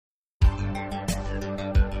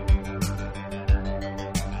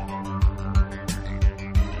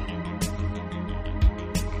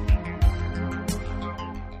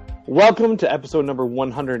Welcome to episode number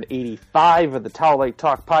 185 of the Towel Light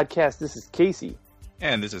Talk podcast. This is Casey.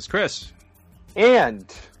 And this is Chris.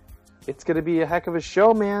 And it's going to be a heck of a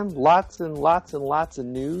show, man. Lots and lots and lots of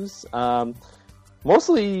news.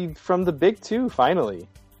 Mostly from the big two, finally.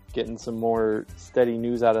 Getting some more steady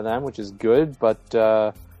news out of them, which is good.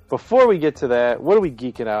 But before we get to that, what are we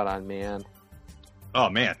geeking out on, man? Oh,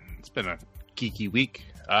 man. It's been a geeky week.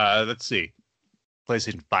 Let's see.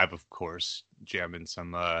 PlayStation 5, of course. Jamming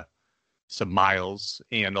some miles.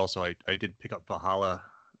 And also, I did pick up Valhalla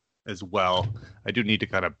as well. I do need to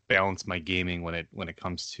kind of balance my gaming when it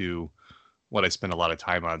comes to what I spend a lot of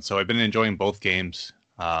time on. So I've been enjoying both games.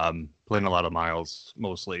 Playing a lot of miles,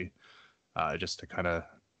 mostly. Just to kind of...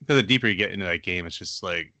 Because the deeper you get into that game, it's just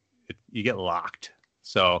like... you get locked.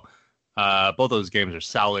 So both those games are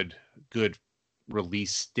solid, good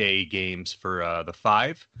release day games for the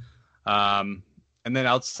 5. And then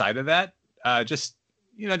outside of that, I've just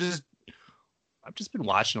been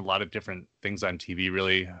watching a lot of different things on TV,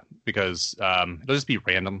 really, because it'll just be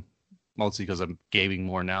random, mostly because I'm gaming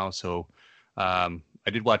more now. So I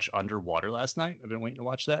did watch Underwater last night. I've been waiting to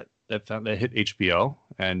watch that. That hit HBO,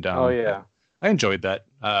 and oh yeah, I enjoyed that.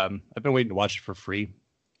 I've been waiting to watch it for free,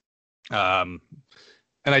 and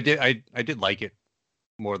I did like it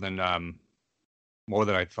more than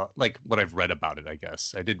I thought. Like what I've read about it, I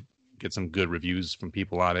guess I did get some good reviews from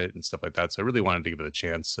people on it and stuff like that. So I really wanted to give it a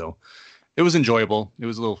chance. So it was enjoyable. It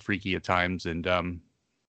was a little freaky at times, and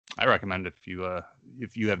I recommend it if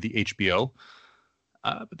you have the HBO.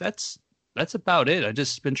 But that's about it. I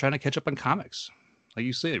just been trying to catch up on comics. Like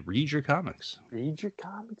you say, read your comics. Read your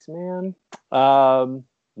comics, man.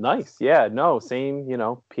 Nice. Yeah, no, same,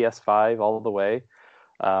 PS5 all the way.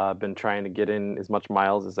 I've been trying to get in as much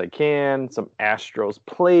miles as I can. Some Astros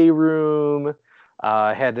Playroom.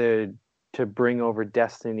 I had to bring over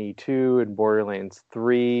Destiny 2 and Borderlands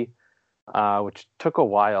 3, which took a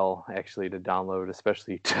while, actually, to download,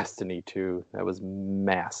 especially Destiny 2. That was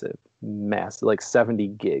massive, like 70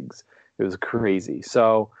 gigs. It was crazy.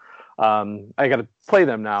 So I got to play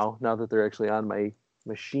them now that they're actually on my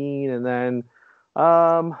machine. And then,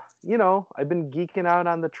 I've been geeking out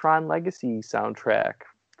on the Tron Legacy soundtrack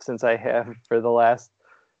since I have for the last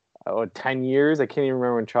 10 years. I can't even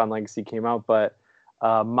remember when Tron Legacy came out, but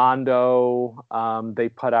Mondo, they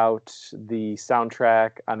put out the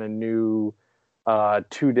soundtrack on a new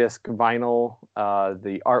 2-disc vinyl.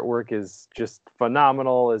 The artwork is just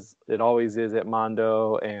phenomenal, as it always is at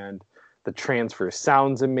Mondo, and the transfer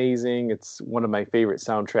sounds amazing. It's one of my favorite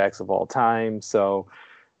soundtracks of all time. So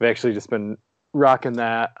I've actually just been rocking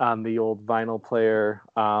that on the old vinyl player.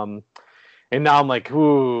 And now I'm like,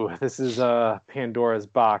 ooh, this is Pandora's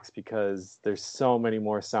box, because there's so many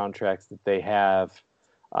more soundtracks that they have,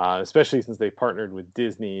 especially since they partnered with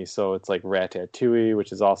Disney. So it's like Ratatouille,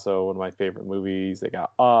 which is also one of my favorite movies. They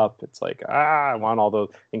got Up. It's like, I want all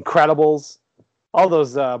those Incredibles. All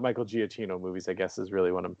those Michael Giacchino movies, I guess, is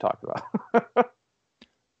really what I'm talking about.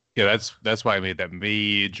 Yeah, that's why I made that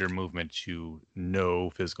major movement to no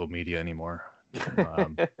physical media anymore.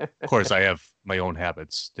 Of course, I have my own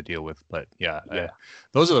habits to deal with, but yeah.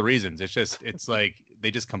 Those are the reasons. It's like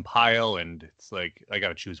they just compile, and it's like I got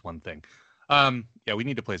to choose one thing. Yeah, we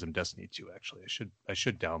need to play some Destiny 2. Actually, I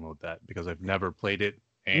should download that, because I've never played it.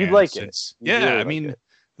 And you'd like it. Yeah, really I mean, it.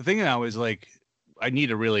 The thing now is, like, I need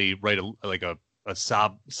to really write a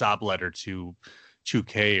sob letter to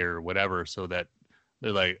 2K or whatever, so that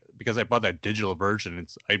they're like, because I bought that digital version.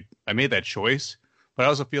 I made that choice. But I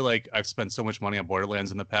also feel like I've spent so much money on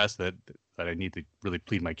Borderlands in the past that I need to really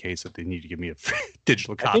plead my case that they need to give me a free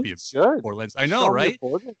digital copy of Borderlands. I know, right?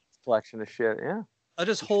 Borderlands collection of shit, yeah. I'll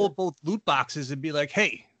just hold both loot boxes and be like,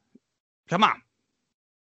 hey, come on.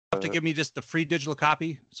 You have to give me just a free digital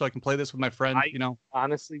copy so I can play this with my friend,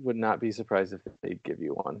 honestly would not be surprised if they'd give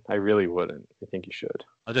you one. I really wouldn't. I think you should.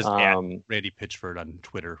 I'll just add Randy Pitchford on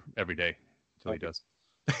Twitter every day until he does.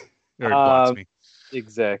 Or he blocks me.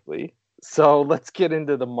 Exactly. So let's get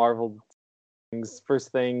into the Marvel things.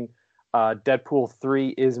 First thing, Deadpool 3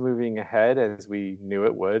 is moving ahead, as we knew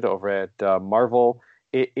it would, over at Marvel.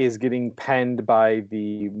 It is getting penned by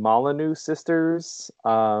the Molyneux sisters.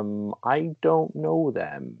 I don't know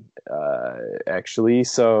them, actually.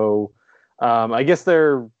 So I guess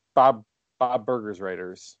they're Bob Burger's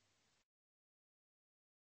writers.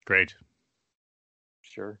 Great.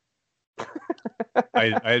 Sure.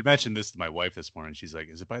 I had mentioned this to my wife this morning. She's like,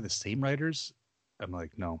 "Is it by the same writers?" I'm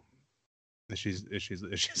like, "No." She's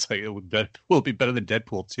like, "Will it be better than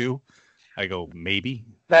Deadpool 2?" I go, "Maybe."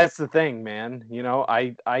 That's the thing, man.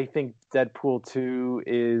 I think Deadpool 2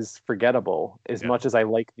 is forgettable. As much as I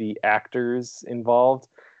like the actors involved,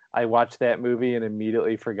 I watched that movie and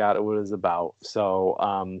immediately forgot what it was about.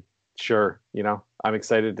 So, sure, I'm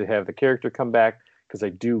excited to have the character come back because I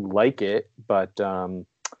do like it, but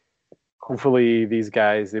hopefully these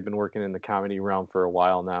guys, they've been working in the comedy realm for a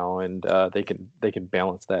while now, and they can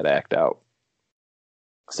balance that act out.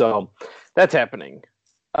 So that's happening.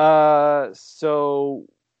 So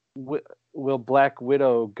will Black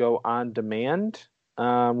Widow go on demand?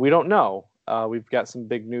 We don't know. We've got some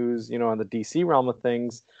big news, on the DC realm of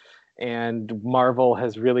things, and Marvel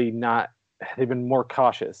has really not. They've been more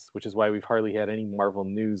cautious, which is why we've hardly had any Marvel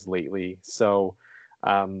news lately. So,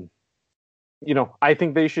 I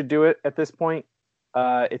think they should do it at this point.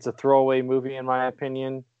 It's a throwaway movie, in my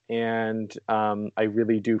opinion, and I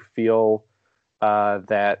really do feel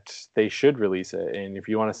that they should release it. And if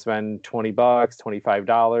you want to spend $20,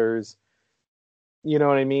 $25, you know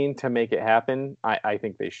what I mean, to make it happen, I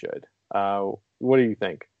think they should. What do you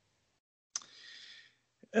think?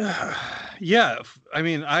 Yeah, I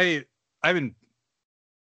mean, I've been.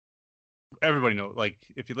 Everybody know, like,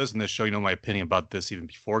 if you listen to this show, you know my opinion about this even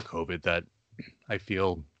before COVID. That I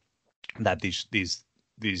feel that these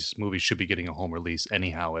movies should be getting a home release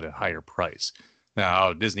anyhow at a higher price.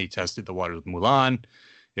 Now, Disney tested the water with Mulan.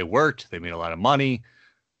 It worked. They made a lot of money.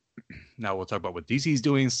 Now we'll talk about what DC's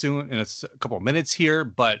doing soon in a couple of minutes here.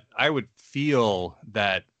 But I would feel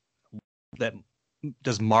that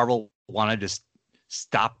does Marvel want to just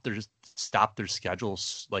stop their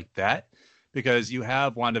schedules like that? Because you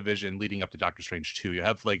have WandaVision leading up to Doctor Strange 2. You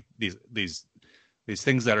have like these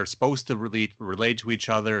things that are supposed to relate to each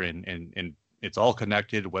other, and it's all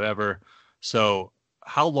connected, whatever. So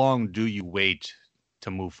how long do you wait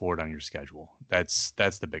to move forward on your schedule? That's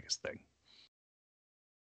the biggest thing.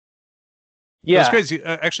 Yeah, it's crazy.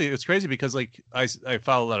 Actually, it's crazy because like I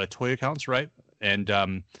follow a lot of toy accounts, right? And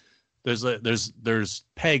there's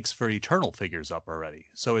pegs for Eternal figures up already.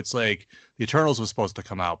 So it's like the Eternals was supposed to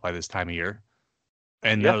come out by this time of year,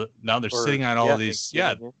 and now they're sitting on all of these.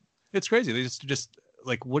 Yeah, it's crazy. They just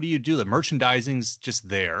like, what do you do? The merchandising's just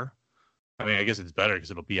there. I mean, I guess it's better because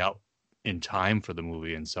it'll be out in time for the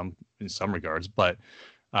movie in some regards. But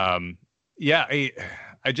yeah,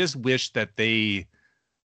 I just wish that they,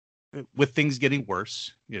 with things getting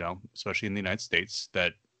worse, especially in the United States,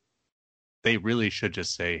 that they really should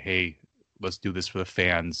just say, hey, let's do this for the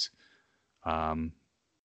fans. And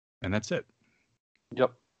that's it.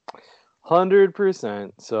 Yep.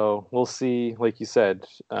 100%. So we'll see. Like you said,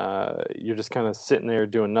 you're just kind of sitting there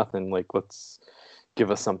doing nothing. Like, let's give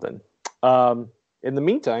us something. In the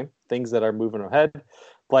meantime, things that are moving ahead.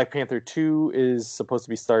 Black Panther 2 is supposed to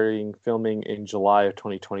be starting filming in July of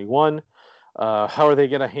 2021. How are they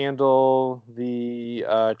going to handle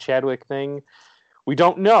the Chadwick thing? We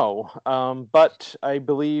don't know, but I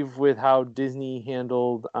believe with how Disney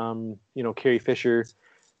handled, Carrie Fisher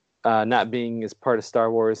not being as part of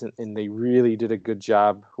Star Wars, and they really did a good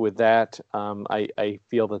job with that, I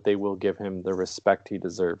feel that they will give him the respect he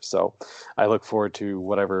deserves. So I look forward to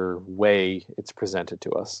whatever way it's presented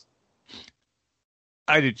to us.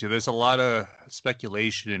 I do too. There's a lot of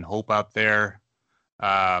speculation and hope out there.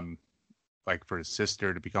 Like for his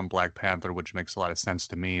sister to become Black Panther, which makes a lot of sense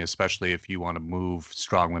to me, especially if you want to move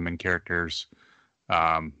strong women characters.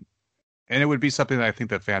 And it would be something that I think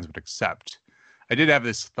that fans would accept. I did have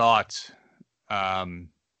this thought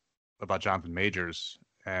about Jonathan Majors,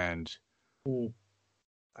 and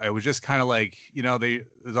I was just kind of like,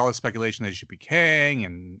 there's all this speculation that he should be Kang,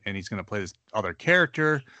 and he's going to play this other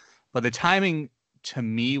character. But the timing to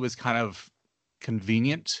me was kind of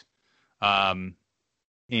convenient.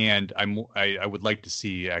 And I would like to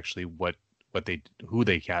see actually who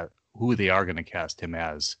they are going to cast him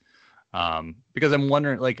as, because I'm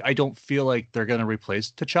wondering, like, I don't feel like they're going to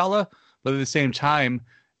replace T'Challa, but at the same time,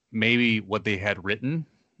 maybe what they had written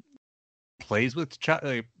plays with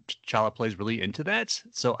T'Challa. T'Challa plays really into that,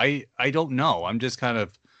 so I don't know. I'm just kind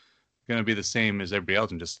of going to be the same as everybody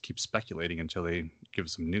else and just keep speculating until they give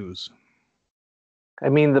some news. I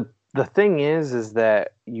mean, the thing is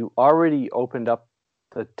that you already opened up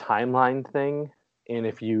the timeline thing, and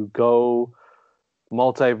if you go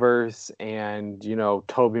multiverse and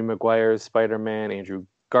Tobey Maguire's Spider-Man, Andrew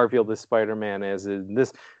Garfield is Spider-Man, as in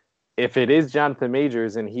this, if it is Jonathan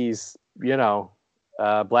Majors and he's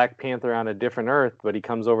Black Panther on a different Earth, but he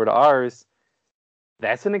comes over to ours,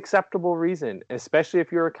 that's an acceptable reason, especially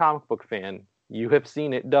if you're a comic book fan. You have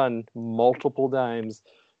seen it done multiple times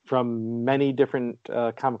from many different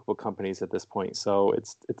comic book companies at this point. So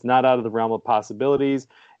it's not out of the realm of possibilities.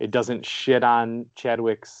 It doesn't shit on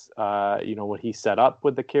Chadwick's, what he set up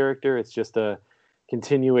with the character. It's just a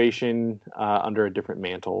continuation under a different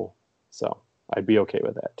mantle. So I'd be okay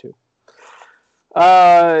with that too.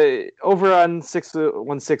 Over on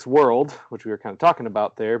 616 World, which we were kind of talking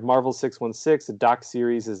about there, Marvel 616, a doc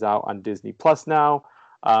series is out on Disney Plus now,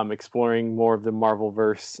 exploring more of the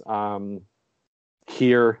Marvel-verse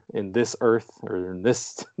here in this Earth, or in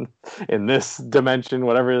this in this dimension,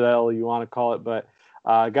 whatever the hell you want to call it. But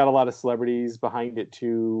got a lot of celebrities behind it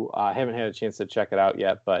too. I haven't had a chance to check it out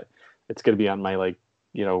yet, but it's going to be on my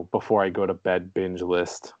before I go to bed binge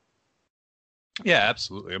list. Yeah,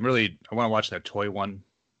 absolutely. I want to watch that toy one.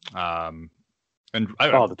 The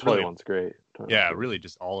toy one's great. Really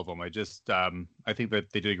just all of them. I think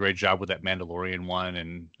that they did a great job with that Mandalorian one,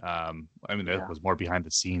 and that was more behind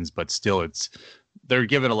the scenes, but still they're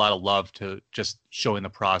giving a lot of love to just showing the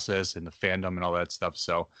process and the fandom and all that stuff.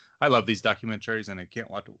 So I love these documentaries, and I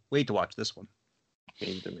can't wait to watch this one.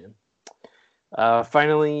 Man.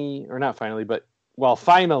 Finally,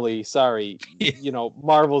 sorry.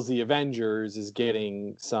 Marvel's The Avengers is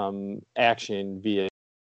getting some action via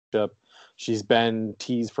Bishop. She's been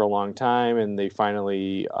teased for a long time, and they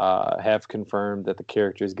finally have confirmed that the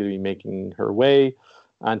character is going to be making her way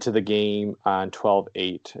onto the game on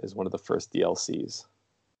 12/8 as one of the first DLCs.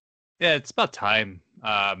 Yeah, it's about time.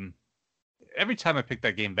 Every time I pick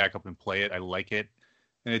that game back up and play it, I like it.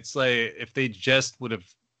 And it's like, if they just would have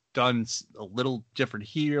done a little different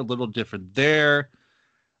here, a little different there,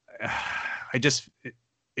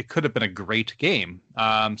 it could have been a great game.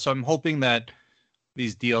 So I'm hoping that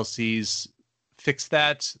these DLCs fix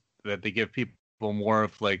that they give people more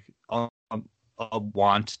of like a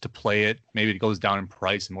want to play it. Maybe it goes down in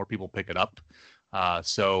price and more people pick it up.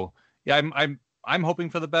 I'm hoping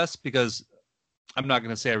for the best, because I'm not going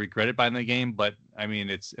to say I regret it buying the game, but I mean,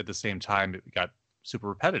 it's at the same time it got super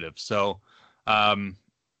repetitive. So let's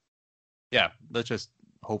just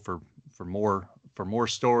hope for more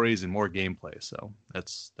stories and more gameplay. So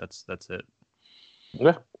that's it.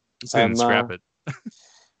 Yeah, scrap it.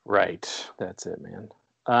 Right, that's it, man.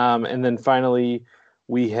 And then finally,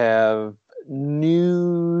 we have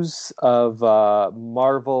news of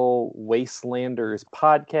Marvel Wastelanders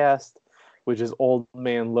podcast, which is Old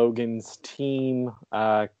Man Logan's team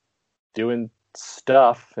doing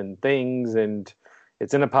stuff and things, and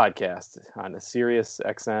it's in a podcast on a Sirius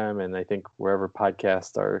XM, and I think wherever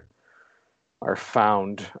podcasts are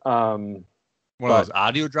found. One of those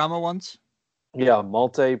audio drama ones? Yeah,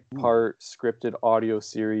 multi-part scripted audio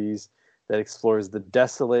series that explores the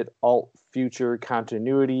desolate alt-future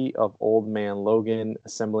continuity of Old Man Logan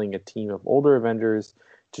assembling a team of older Avengers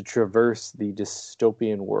to traverse the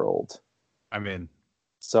dystopian world. I'm in.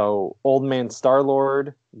 So, Old Man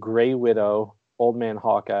Star-Lord, Grey Widow, Old Man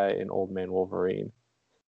Hawkeye, and Old Man Wolverine.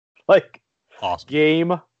 Like, awesome.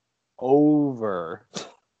 Game over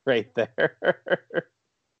right there.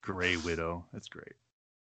 Grey Widow. That's great.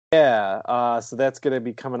 Yeah, so that's going to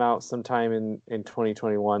be coming out sometime in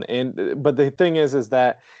 2021. But the thing is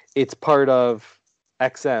that it's part of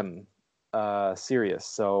XM Sirius,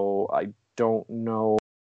 so I don't know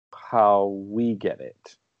how we get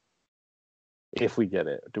it. If we get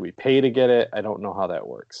it. Do we pay to get it? I don't know how that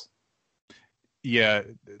works. Yeah,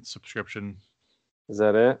 subscription. Is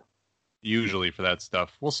that it? Usually for that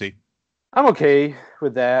stuff. We'll see. I'm okay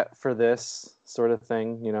with that for this sort of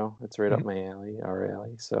thing. It's right up my alley, our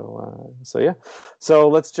alley. So yeah. So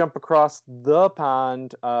let's jump across the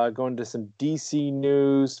pond, go into some DC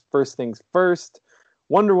news. First things first,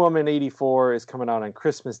 Wonder Woman 84 is coming out on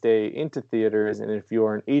Christmas Day into theaters. And if you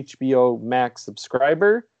are an HBO Max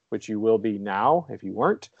subscriber, which you will be now if you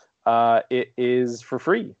weren't, it is for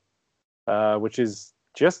free, which is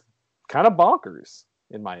just kind of bonkers,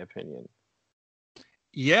 in my opinion.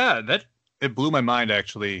 Yeah, it blew my mind,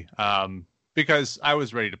 actually, because I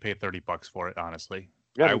was ready to pay $30 for it, honestly.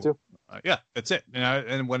 Yeah, me too. That's it.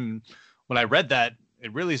 And when I read that,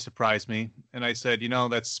 it really surprised me. And I said,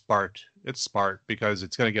 that's smart. It's smart because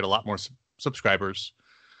it's going to get a lot more subscribers.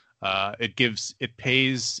 It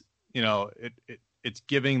pays, it's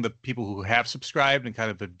giving the people who have subscribed and kind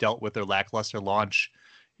of have dealt with their lackluster launch,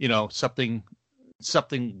 something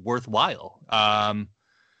worthwhile.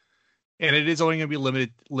 And it is only going to be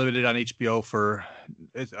limited on HBO for,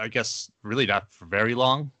 I guess, really not for very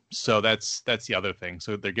long. So that's the other thing.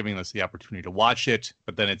 So they're giving us the opportunity to watch it,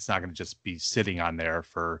 but then it's not going to just be sitting on there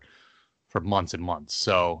for months and months.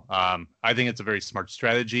 So I think it's a very smart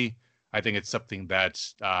strategy. I think it's something that,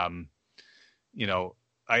 I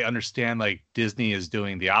understand like Disney is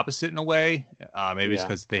doing the opposite in a way. Maybe it's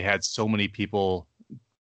because they had so many people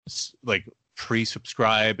like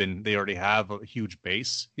pre-subscribe and they already have a huge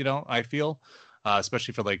base, I feel,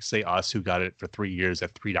 especially for like, say, us who got it for 3 years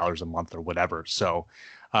at $3 a month or whatever. So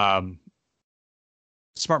smart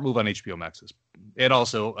move on HBO Max's And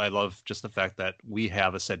also, I love just the fact that we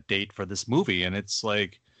have a set date for this movie, and it's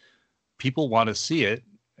like people want to see it,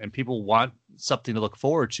 and people want something to look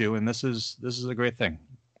forward to, and this is a great thing.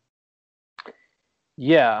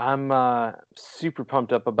 Yeah, I'm super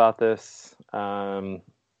pumped up about this. I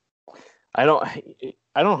don't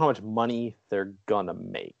know how much money they're gonna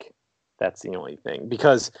make. That's the only thing,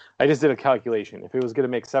 because I just did a calculation. If it was gonna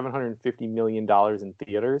make $750 million in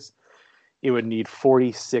theaters, it would need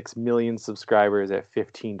 46 million subscribers at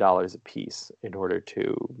 $15 a piece in order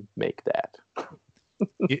to make that.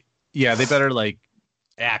 Yeah, they better like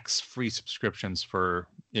axe free subscriptions for,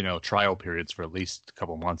 trial periods for at least a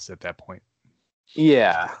couple months at that point.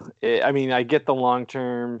 Yeah, I mean, I get the long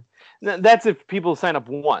term. That's if people sign up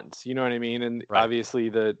once, you know what I mean? And Right. Obviously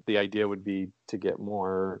the idea would be to get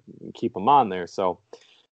more, keep them on there. So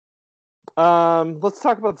let's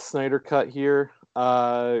talk about the Snyder Cut here.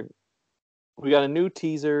 We got a new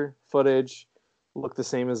teaser footage, look the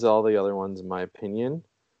same as all the other ones in my opinion.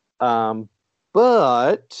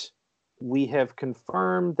 But we have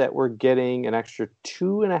confirmed that we're getting an extra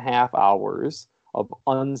 2.5 hours of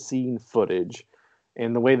unseen footage.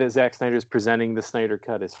 And the way that Zack Snyder is presenting the Snyder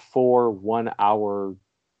Cut is 4 1-hour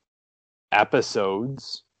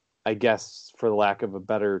episodes, I guess, for the lack of a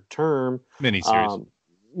better term. Miniseries.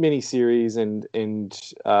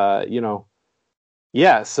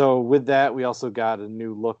 Yeah, so with that, we also got a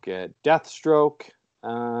new look at Deathstroke.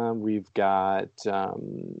 We've got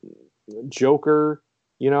Joker,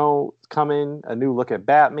 coming, a new look at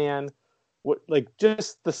Batman. What, like,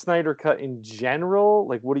 just the Snyder Cut in general?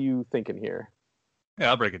 Like, what are you thinking here? Yeah,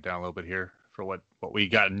 I'll break it down a little bit here for what we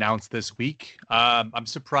got announced this week. I'm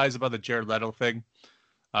surprised about the Jared Leto thing.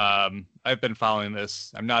 I've been following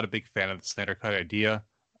this. I'm not a big fan of the Snyder Cut idea.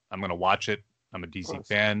 I'm going to watch it. I'm a DC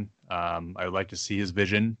fan. I would like to see his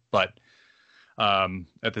vision, but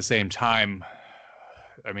at the same time,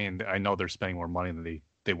 I mean, I know they're spending more money than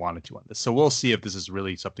they wanted to on this. So we'll see if this is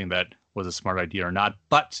really something that was a smart idea or not.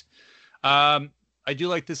 But I do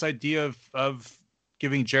like this idea of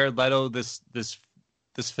giving Jared Leto this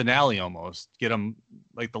finale almost. Get him,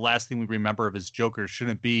 like, the last thing we remember of his Joker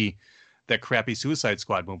shouldn't be that crappy Suicide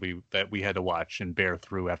Squad movie that we had to watch and bear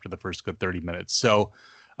through after the first good 30 minutes. So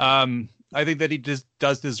I think that he just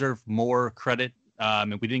does deserve more credit.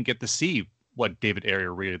 And we didn't get to see what David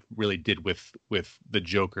Ayer really did with the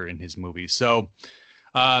Joker in his movie. So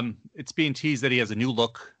it's being teased that he has a new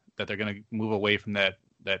look, that they're going to move away from that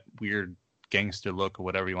weird gangster look or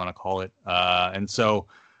whatever you want to call it. And so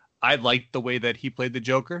I liked the way that he played the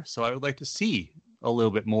Joker. So I would like to see a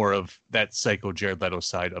little bit more of that psycho Jared Leto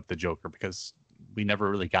side of the Joker, because we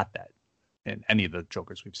never really got that in any of the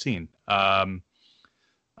Jokers we've seen. I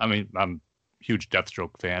mean, I'm a huge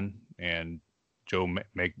Deathstroke fan, and Joe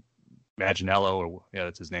Manganiello, or yeah,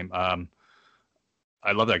 that's his name.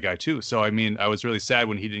 I love that guy too. So, I mean, I was really sad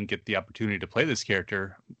when he didn't get the opportunity to play this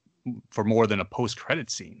character for more than a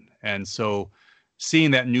post-credit scene. And so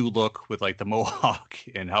seeing that new look with like the mohawk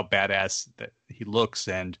and how badass that he looks,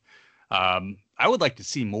 and I would like to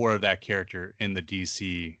see more of that character in the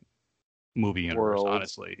DC movie universe,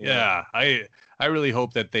 honestly. Yeah. I really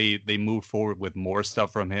hope that they move forward with more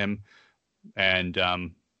stuff from him. And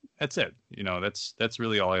that's it. That's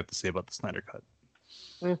really all I have to say about the Snyder Cut.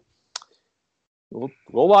 Yeah.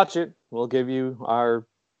 We'll watch it. We'll give you our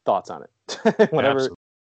thoughts on it. Whatever.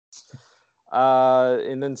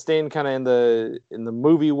 And then staying kind of in the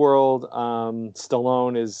movie world,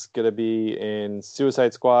 Stallone is gonna be in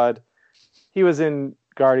Suicide Squad. He was in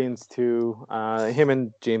Guardians 2. Him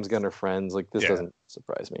and James Gunn are friends. Like, this doesn't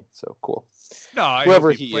surprise me. So cool. No, I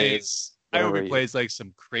hope he plays like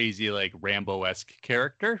some crazy, like, Rambo-esque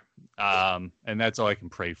character. And that's all I can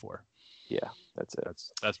pray for. Yeah, that's it.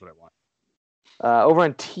 That's what I want. Over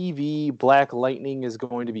on TV, Black Lightning is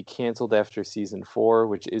going to be canceled after season 4,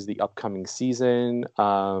 which is the upcoming season.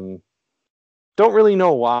 Don't really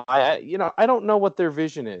know why. I don't know what their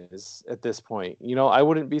vision is at this point. I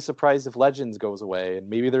wouldn't be surprised if Legends goes away, and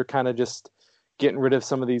maybe they're kind of just getting rid of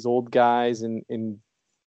some of these old guys and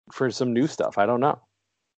for some new stuff. I don't know.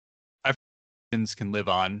 Legends can live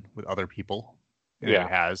on with other people. Yeah. It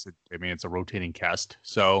has. I mean, it's a rotating cast.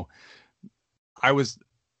 So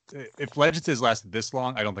if Legends has lasted this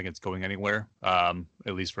long, I don't think it's going anywhere, at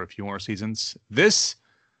least for a few more seasons. This,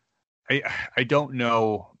 I don't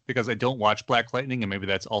know, because I don't watch Black Lightning, and maybe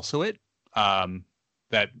that's also it,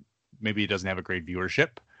 that maybe it doesn't have a great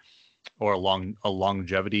viewership or a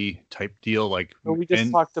longevity type deal. Like, we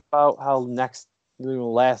just talked about how last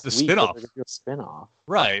week spin-off. they're gonna do a spin-off.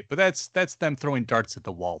 Right, but that's them throwing darts at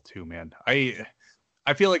the wall too, man. I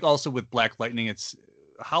feel like also with Black Lightning, it's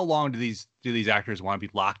how long do these actors want to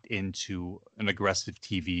be locked into an aggressive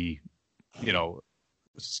TV, you know,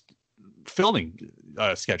 filming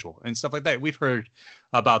schedule and stuff like that? We've heard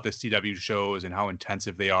about the CW shows and how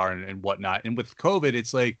intensive they are and whatnot. And with COVID,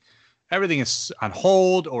 it's like everything is on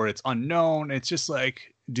hold or it's unknown. It's just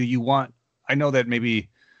like, do you want? I know that maybe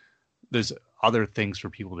there's other things for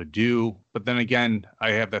people to do, but then again,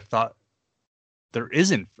 I have that thought there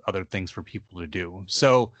isn't other things for people to do.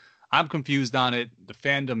 So I'm confused on it. The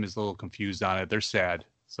fandom is a little confused on it. They're sad.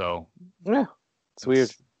 So yeah, it's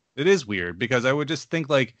weird. It is weird because I would just think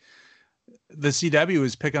like the CW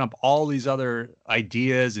is picking up all these other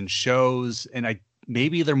ideas and shows, and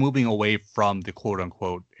maybe they're moving away from the quote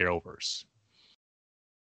unquote Arrowverse.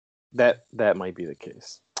 That might be the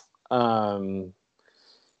case. But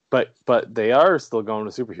they are still going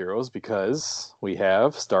to superheroes because we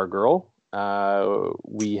have Stargirl.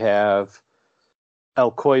 We have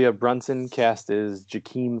Elkoya Brunson cast as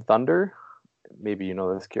Jakeem Thunder. Maybe you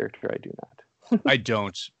know this character. I do not. I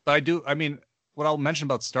don't, but I do. I mean, what I'll mention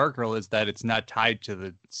about Stargirl is that it's not tied to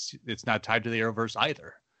the Arrowverse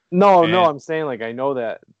either. No, I'm saying like I know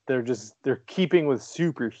that they're keeping with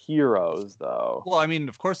superheroes though. Well, I mean,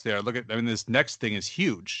 of course they are. This next thing is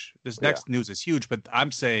huge. This next news is huge, but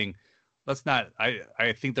I'm saying let's not.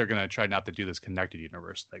 I think they're gonna try not to do this connected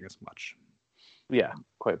universe thing as much. Yeah,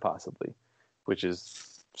 quite possibly, which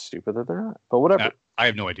is stupid that they're not. But whatever. I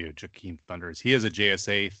have no idea who Jakeem Thunder is. He is a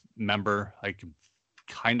JSA member. I can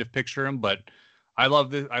kind of picture him, but I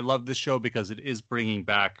love this show because it is bringing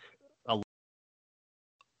back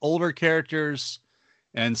older characters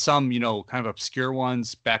and some, kind of obscure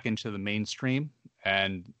ones back into the mainstream.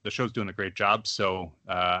 And the show's doing a great job. So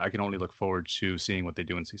I can only look forward to seeing what they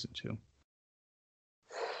do in season 2.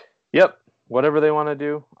 Yep. Whatever they want to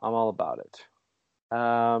do, I'm all about it.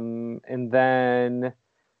 And then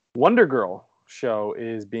Wonder Girl show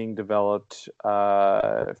is being developed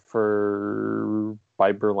by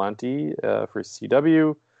Berlanti for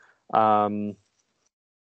CW. I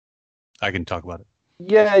can talk about it.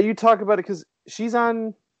 Yeah, you talk about it because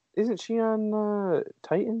isn't she on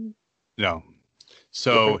Titan? No.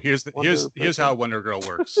 So here's how Wonder Girl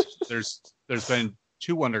works. There's been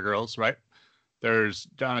 2 Wonder Girls, right? There's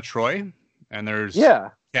Donna Troy and there's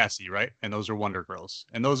Cassie, right? And those are Wonder Girls.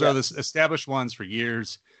 And those are the established ones for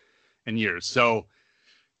years and years. So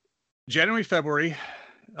January, February,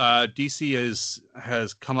 DC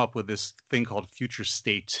has come up with this thing called Future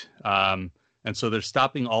State. And so they're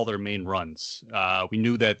stopping all their main runs. We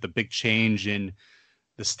knew that the big change in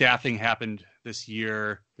the staffing happened this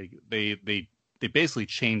year. They basically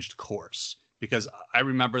changed course because I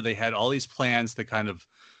remember they had all these plans to kind of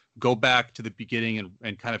go back to the beginning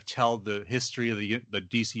and kind of tell the history of the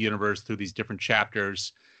DC universe through these different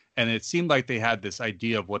chapters. And it seemed like they had this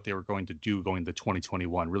idea of what they were going to do going to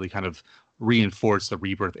 2021, really kind of reinforce the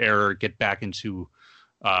rebirth era, get back into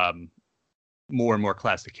more and more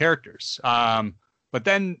classic characters. But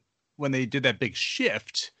then when they did that big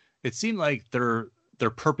shift, it seemed like their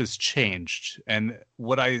purpose changed. And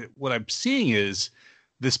what I'm seeing is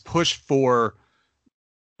this push for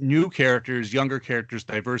new characters, younger characters,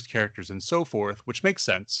 diverse characters, and so forth, which makes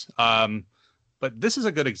sense. But this is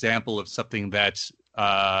a good example of something that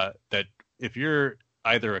if you're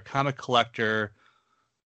either a comic collector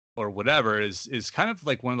or whatever, is kind of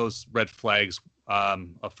like one of those red flags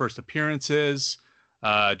of first appearances,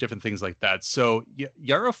 different things like that. So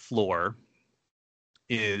Yara Flor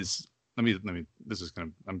is I'm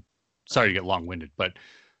sorry to get long-winded, but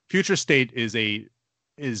Future State is a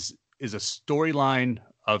storyline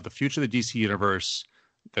of the future of the DC universe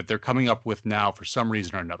that they're coming up with now for some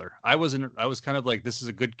reason or another. I was kind of like, this is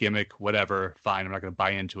a good gimmick, whatever, fine, I'm not going to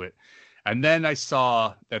buy into it. And then I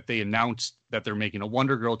saw that they announced that they're making a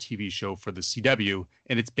Wonder Girl TV show for the CW,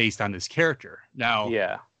 and it's based on this character. Now,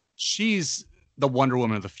 she's the Wonder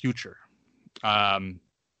Woman of the future. And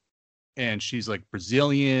she's like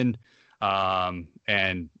Brazilian,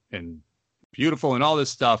 and beautiful and all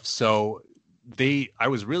this stuff. So I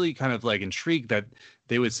was really kind of like intrigued that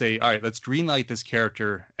they would say, all right, let's greenlight this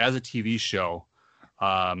character as a TV show.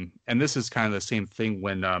 And this is kind of the same thing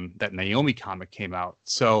when that Naomi comic came out.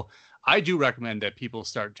 So I do recommend that people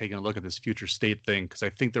start taking a look at this Future State thing, because I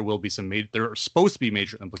think there will be there are supposed to be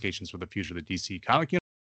major implications for the future of the DC comic universe.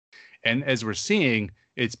 And as we're seeing,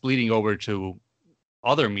 it's bleeding over to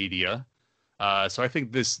other media. So I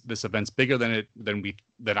think this event's bigger than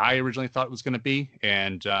I originally thought it was going to be.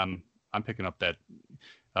 And I'm picking up that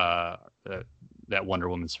Wonder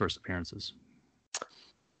Woman's first appearances.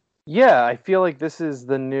 Yeah, I feel like this is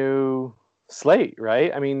the new slate,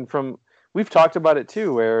 right? I mean, we've talked about it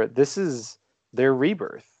too, where this is their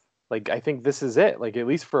rebirth. Like, I think this is it. Like, at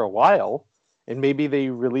least for a while, and maybe they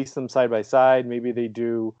release them side by side. Maybe they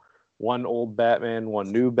do one old Batman,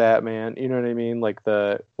 one new Batman. You know what I mean? Like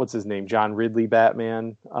what's his name, John Ridley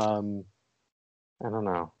Batman. I don't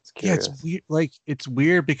know. It's Yeah, curious. it's weird. Like it's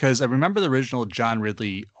weird because I remember the original John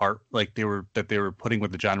Ridley art, like they were putting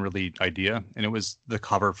with the John Ridley idea, and it was the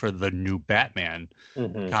cover for the new Batman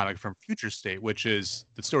comic from Future State, which is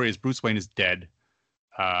the story is Bruce Wayne is dead,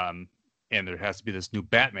 and there has to be this new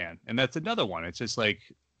Batman, and that's another one. It's just like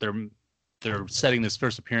they're setting this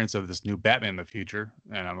first appearance of this new Batman in the future,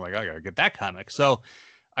 and I'm like, I gotta get that comic. So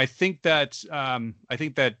I think that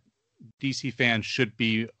DC fans should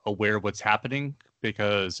be aware of what's happening,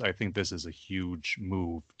 because I think this is a huge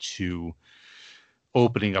move to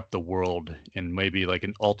opening up the world and maybe like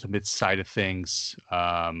an ultimate side of things,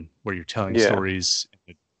 where you're telling stories,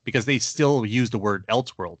 because they still use the word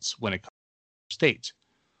Elseworlds when it comes to state.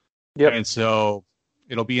 Yep. And so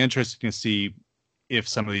it'll be interesting to see if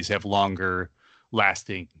some of these have longer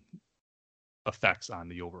lasting effects on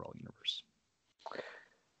the overall universe.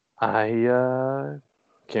 I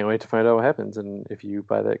can't wait to find out what happens, and if you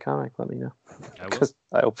buy that comic, let me know. Because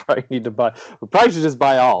I'll probably need to buy. We probably should just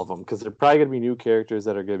buy all of them, because they're probably going to be new characters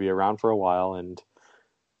that are going to be around for a while, and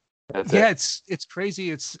that's it. It's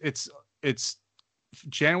crazy. It's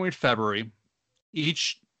January, February.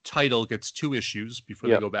 Each title gets 2 issues before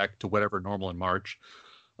they go back to whatever normal in March.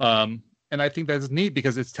 And I think that's neat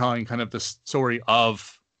because it's telling kind of the story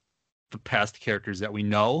of the past characters that we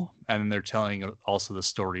know, and then they're telling also the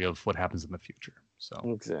story of what happens in the future. So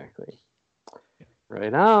exactly. Yeah.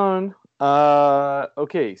 Right on.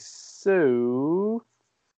 Okay, so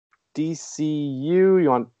DCU, you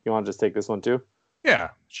want to just take this one too?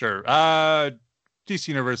 Yeah, sure. DC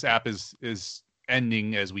Universe app is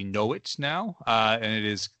ending as we know it now, and it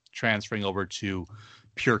is transferring over to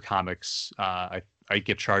Pure Comics. I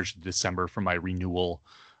get charged in December for my renewal.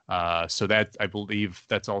 So that, I believe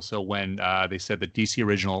that's also when they said that DC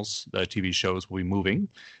Originals, the TV shows, will be moving.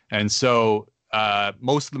 And so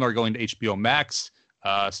most of them are going to HBO Max.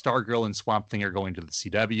 Stargirl and Swamp Thing are going to the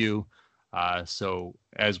CW. So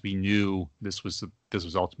as we knew, this was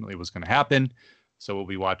ultimately what's going to happen. So we'll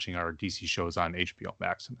be watching our DC shows on HBO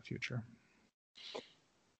Max in the future.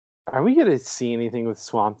 Are we going to see anything with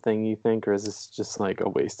Swamp Thing, you think, or is this just like a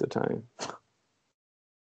waste of time?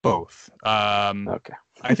 Both. Okay.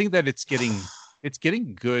 I think that it's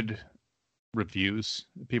getting good reviews.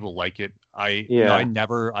 People like it. I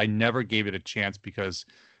never gave it a chance because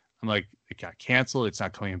I'm like, it got canceled. It's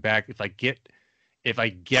not coming back. If I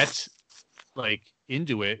get like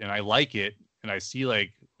into it and I like it and I see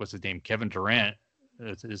like, what's his name? Kevin Durant.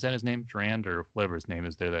 Is that his name? Durant or whatever his name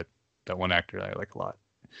is there. That one actor that I like a lot.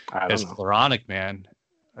 As Claronic, man.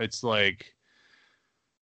 It's like,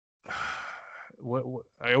 what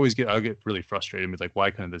I'll get really frustrated with, like, why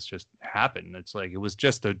couldn't this just happen? It's like it was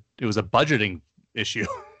a budgeting issue.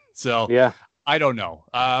 So yeah, I don't know.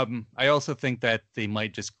 I also think that they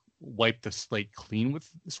might just wipe the slate clean with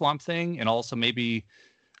Swamp Thing, and also maybe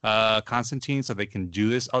Constantine, so they can do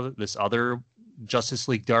this other Justice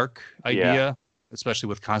League Dark idea, especially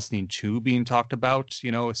with Constantine 2 being talked about.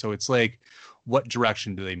 So it's like, what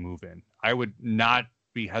direction do they move in? I would not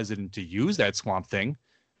be hesitant to use that Swamp Thing,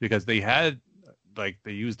 because they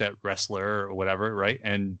used that wrestler or whatever, right?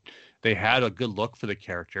 And they had a good look for the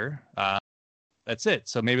character. That's it.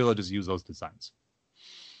 So maybe they'll just use those designs.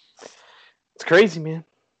 It's crazy, man.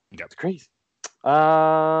 Yeah, it's crazy.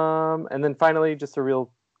 And then finally, just a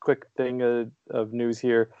real quick thing of news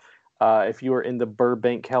here. If you are in the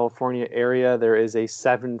Burbank, California area, there is a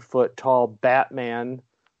 7-foot-tall Batman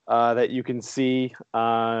that you can see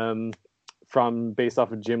based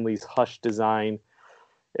off of Jim Lee's Hush design.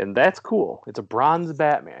 And that's cool. It's a bronze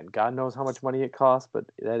Batman. God knows how much money it costs, but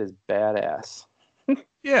that is badass.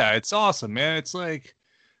 Yeah, it's awesome, man. It's like,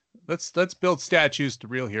 let's build statues to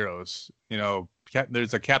real heroes.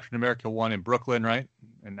 There's a Captain America one in Brooklyn, right?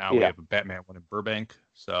 And now we have a Batman one in Burbank.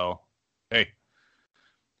 So, hey,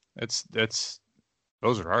 those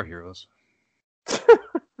are our heroes.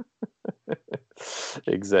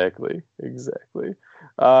 Exactly.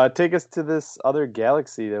 Take us to this other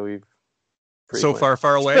galaxy that we've so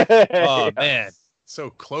far away. Oh man, so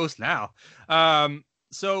close now.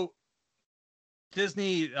 So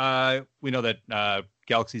Disney, we know that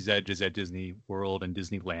Galaxy's Edge is at Disney World and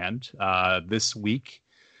Disneyland. This week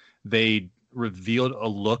they revealed a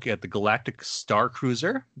look at the Galactic Star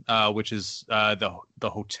Cruiser, which is the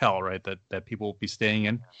hotel, right, that people will be staying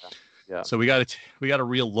in. Yeah. So we got a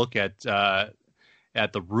real look at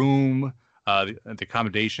the room, the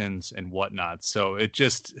accommodations and whatnot. So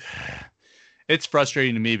it's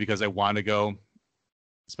frustrating to me because I want to go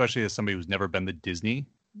especially as somebody who's never been to Disney.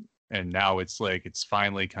 And now it's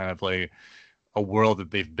finally kind of like a world that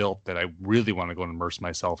they've built that I really want to go and immerse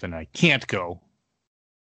myself in. I can't go,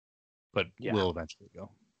 but will eventually go.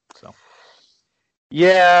 So.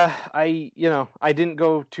 Yeah, I didn't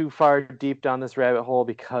go too far deep down this rabbit hole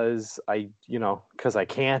because I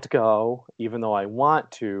can't go, even though I want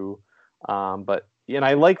to. But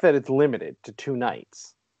I like that it's limited to 2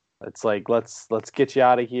 nights. It's like, let's get you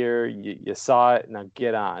out of here. You saw it, now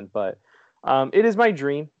get on. But it is my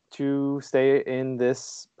dream to stay in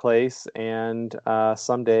this place, and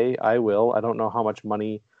someday I will. I don't know how much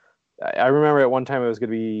money. I remember at one time it was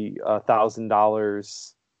going to be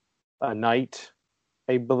 $1,000 a night,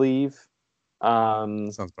 I believe.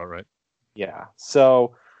 Sounds about right. Yeah.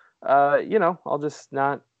 So, I'll just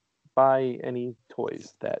not buy any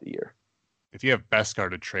toys that year. If you have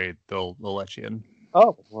Beskar to trade, they'll let you in.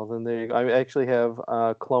 Oh, well then there you go. I actually have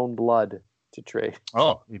Clone Blood to trade.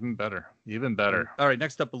 Oh, even better. Even better. All right,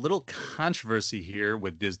 next up, a little controversy here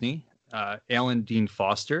with Disney. Alan Dean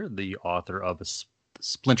Foster, the author of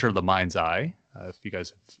Splinter of the Mind's Eye. If you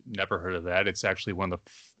guys have never heard of that, it's actually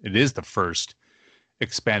it is the first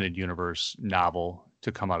expanded universe novel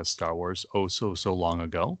to come out of Star Wars so long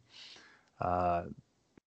ago.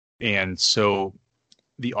 And so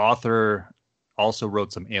the author also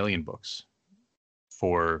wrote some Alien books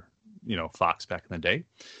for Fox back in the day.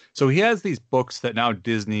 So he has these books that now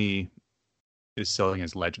Disney is selling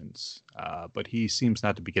as Legends, but he seems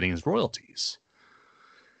not to be getting his royalties.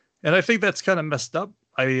 And I think that's kind of messed up.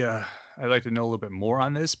 I'd like to know a little bit more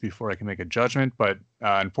on this before I can make a judgment, but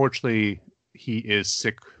unfortunately he is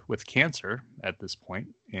sick with cancer at this point,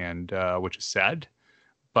 and which is sad.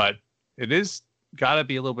 But it is got to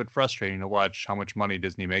be a little bit frustrating to watch how much money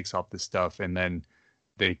Disney makes off this stuff, and then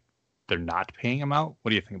they're not paying him out. What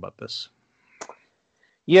do you think about this?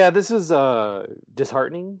 Yeah, this is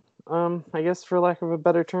disheartening, I guess, for lack of a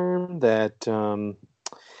better term. That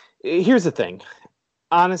here's the thing.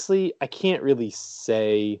 Honestly, I can't really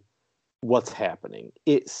say what's happening.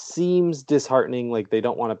 It seems disheartening, like they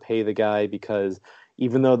don't want to pay the guy because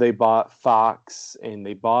even though they bought Fox and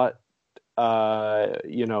they bought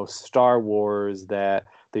Star Wars, that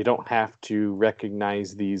they don't have to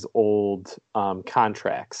recognize these old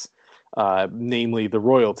contracts, namely the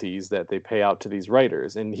royalties that they pay out to these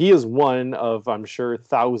writers. And he is one of, I'm sure,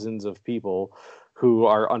 thousands of people who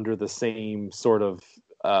are under the same sort of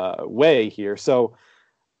way here. So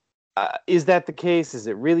is that the case? Is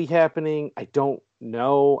it really happening? I don't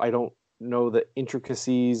know. I don't know the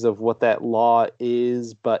intricacies of what that law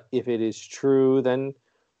is, but if it is true, then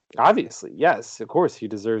obviously, yes, of course, he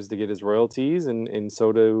deserves to get his royalties, and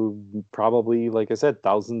so do probably, like I said,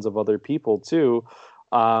 thousands of other people too.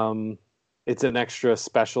 It's an extra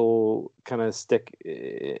special kind of stick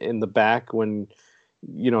in the back when,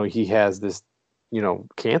 he has this,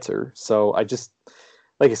 cancer. So I just,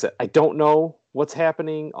 like I said, I don't know what's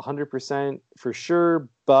happening 100% for sure,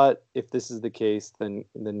 but if this is the case, then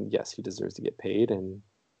yes, he deserves to get paid, and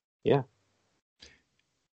yeah.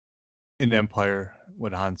 In Empire,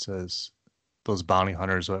 when Han says, those bounty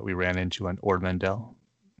hunters that we ran into on Ord Mantell,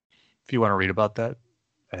 if you want to read about that,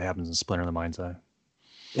 it happens in Splinter of the Mind's Eye.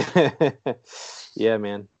 Yeah,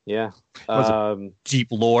 man. Yeah. Deep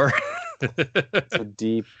lore. It's a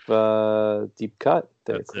deep cut.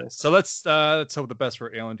 That's it. So let's hope the best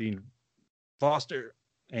for Alan Dean Foster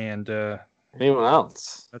and anyone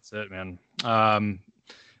else. That's it, man.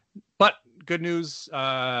 But good news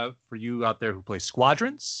for you out there who play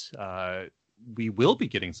Squadrons. We will be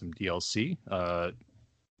getting some DLC.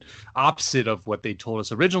 Opposite of what they told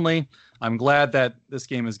us originally. I'm glad that this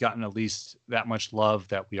game has gotten at least that much love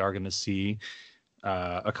that we are going to see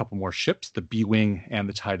a couple more ships, the B-Wing and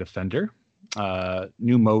the TIE Defender.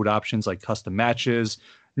 New mode options like custom matches,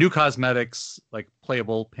 new cosmetics like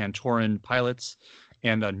playable Pantoran pilots,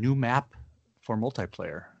 and a new map for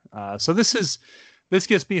multiplayer. So this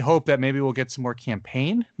gives me hope that maybe we'll get some more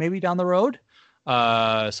campaign maybe down the road.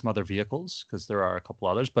 Some other vehicles, because there are a couple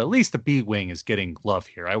others, but at least the B-Wing is getting love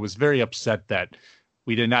here. I was very upset that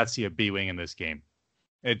we did not see a B-Wing in this game.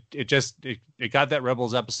 It got that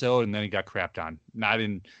Rebels episode, and then it got crapped on. Not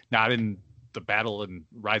in the battle in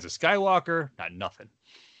Rise of Skywalker, not nothing.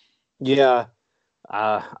 Yeah.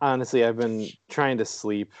 Honestly, I've been trying to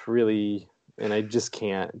sleep really, and I just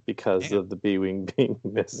can't because of the B-Wing being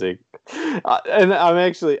missing. And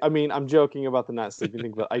I'm joking about the not sleeping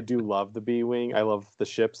thing, but I do love the B-Wing. I love the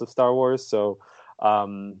ships of Star Wars, so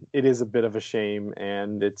it is a bit of a shame,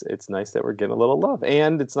 and it's nice that we're getting a little love,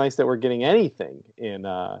 and it's nice that we're getting anything in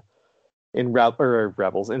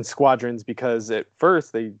Rebels, in Squadrons, because at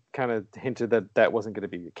first they kind of hinted that wasn't going to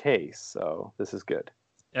be the case. So this is good.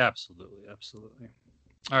 Absolutely, absolutely.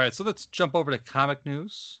 All right, so let's jump over to comic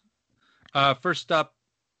news. First up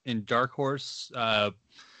in Dark Horse,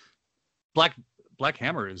 Black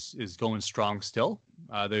Hammer is going strong still.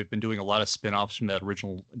 They've been doing a lot of spin-offs from that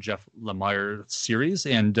original Jeff Lemire series,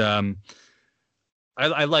 and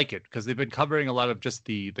I like it because they've been covering a lot of just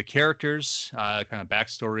the characters, kind of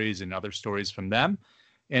backstories and other stories from them.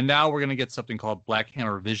 And now we're going to get something called Black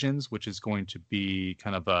Hammer Visions, which is going to be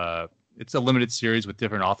kind of it's a limited series with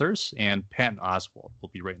different authors, and Patton Oswalt will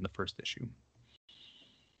be writing the first issue.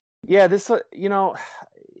 Yeah, this,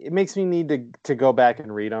 it makes me need to go back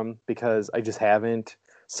and read them because I just haven't.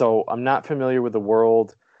 So I'm not familiar with the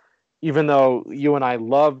world, even though you and I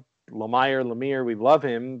love Lemire, we love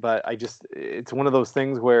him, but it's one of those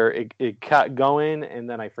things where it got going and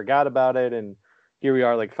then I forgot about it. And here we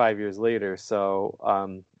are like 5 years later. So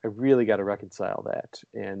I really got to reconcile that.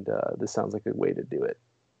 And this sounds like a way to do it.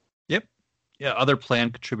 Yep. Yeah. Other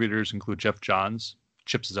planned contributors include Jeff Johns,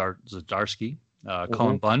 Chip Zdarsky,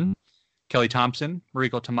 Colin Bunn, Kelly Thompson,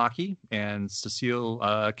 Mariko Tamaki, and Cecile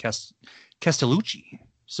Castellucci.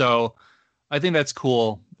 So I think that's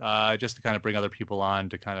cool, just to kind of bring other people on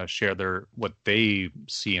to kind of share what they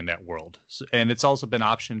see in that world. So, and it's also been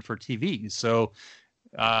optioned for TV. So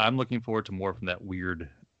I'm looking forward to more from that weird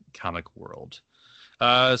comic world.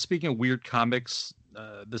 Speaking of weird comics,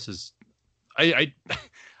 this is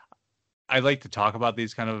I like to talk about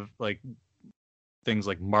these kind of like things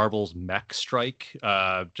like Marvel's Mech Strike,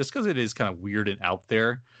 just because it is kind of weird and out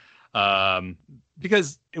there.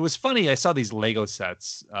 Because it was funny, I saw these Lego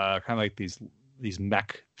sets, kind of like these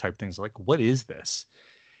mech type things. Like, what is this?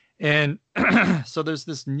 And so there's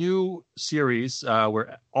this new series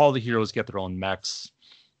where all the heroes get their own mechs,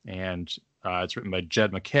 and it's written by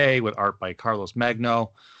Jed MacKay with art by Carlos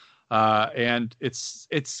Magno. And it's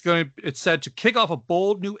said to kick off a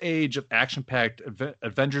bold new age of action-packed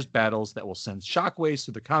Avengers battles that will send shockwaves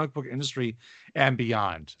through the comic book industry and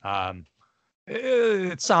beyond.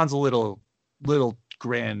 It sounds a little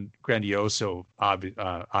grandioso,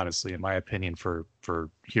 honestly, in my opinion, for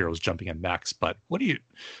heroes jumping in mechs. But what do you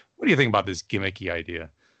think about this gimmicky idea?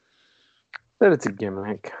 That it's a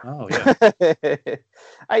gimmick. Oh yeah.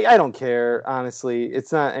 I don't care, honestly.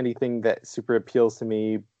 It's not anything that super appeals to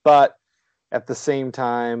me, but at the same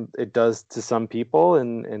time it does to some people,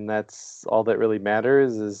 and that's all that really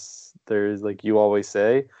matters. Is there's, like you always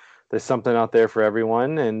say, there's something out there for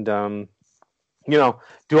everyone. And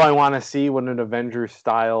do I want to see what an Avengers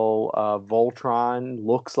style Voltron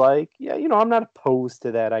looks like? Yeah, I'm not opposed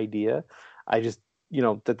to that idea. I just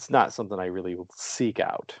that's not something I really will seek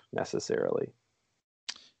out necessarily.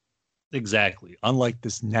 Exactly. Unlike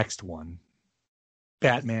this next one,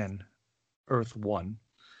 Batman Earth 1,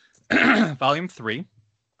 Volume 3.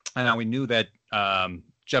 And now we knew that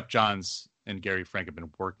Jeff Johns and Gary Frank have been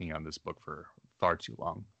working on this book for far too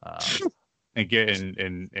long.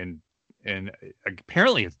 And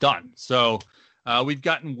apparently it's done. So we've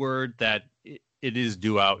gotten word that it is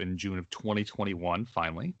due out in June of 2021,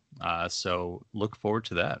 finally. So look forward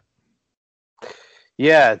to that.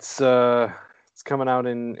 Yeah, it's coming out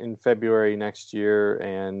in February next year.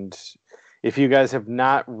 And if you guys have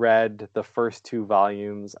not read the first 2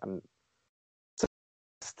 volumes, it's the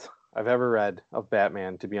best I've ever read of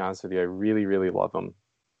Batman, to be honest with you. I really, really love them.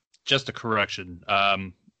 Just a correction.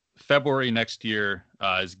 February next year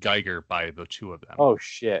is Geiger by the 2 of them. Oh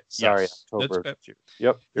shit! Sorry, yes. October.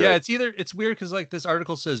 Yep. Yeah, right. It's weird because like this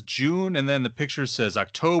article says June and then the picture says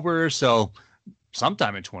October, so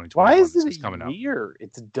sometime in 2020. Why is it coming a year?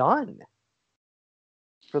 It's done.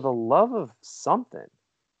 For the love of something.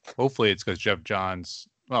 Hopefully, it's because Jeff Johns.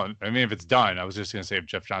 Well, I mean, if it's done, I was just gonna say if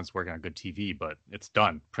Jeff Johns working on good TV, but it's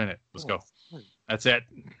done. Print it. Let's go. That's it.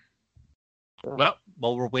 Well,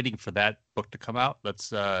 while we're waiting for that book to come out,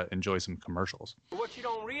 let's enjoy some commercials. What you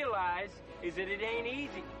don't realize is that it ain't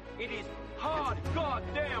easy. It is hard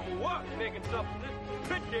goddamn work making something this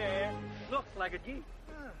pretty look like a G.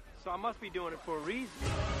 So I must be doing it for a reason.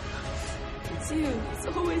 It's you. It's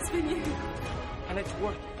always been you. And it's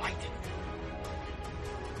worth fighting.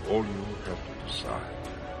 All you have to decide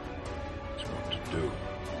is what to do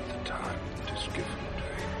with the time that is given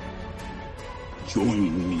to you.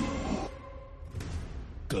 Join me.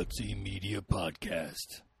 Gutsy Media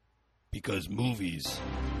Podcast, because movies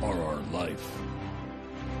are our life.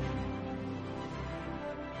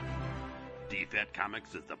 DFAT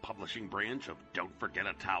Comics is the publishing branch of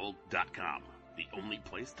Don'tForgetATowel.com, the only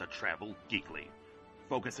place to travel geekly.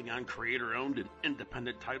 Focusing on creator-owned and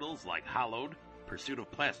independent titles like Hollowed, Pursuit of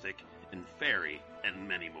Plastic, and Fairy, and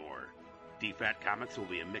many more. DFAT Comics will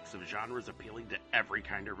be a mix of genres appealing to every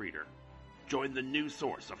kind of reader. Join the new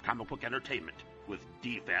source of comic book entertainment with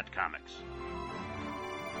DFAT Comics.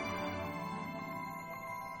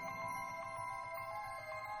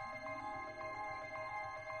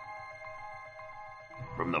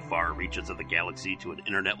 From the far reaches of the galaxy to an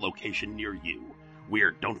internet location near you,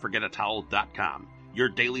 we're Don'tForgetATowel.com, your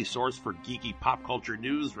daily source for geeky pop culture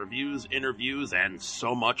news, reviews, interviews, and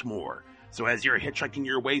so much more. So as you're hitchhiking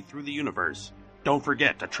your way through the universe, don't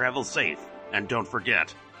forget to travel safe, and don't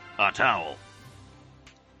forget a towel.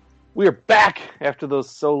 We are back after those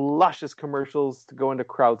so luscious commercials to go into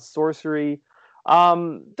crowd sorcery.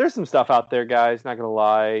 There's some stuff out there, guys, not going to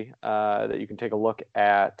lie, that you can take a look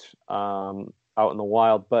at out in the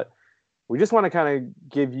wild, but we just want to kind of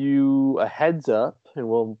give you a heads up, and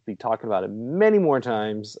we'll be talking about it many more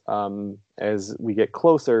times as we get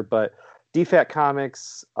closer, but DFAT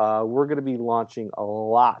Comics, we're going to be launching a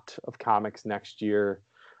lot of comics next year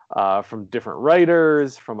from different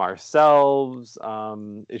writers, from ourselves.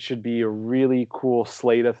 It should be a really cool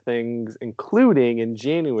slate of things, including in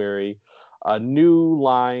January, a new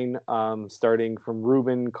line starting from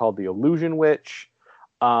Ruben called The Illusion Witch,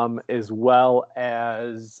 as well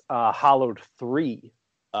as Hollowed 3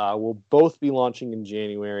 will both be launching in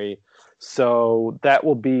January. So that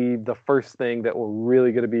will be the first thing that we're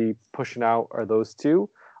really going to be pushing out are those two.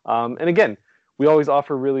 And again, we always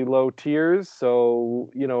offer really low tiers.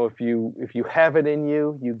 So, you know, if you have it in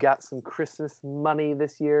you, you got some Christmas money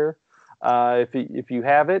this year. If you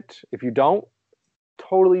have it, if you don't,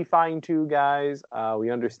 totally fine too, guys.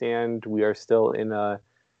 We understand we are still in a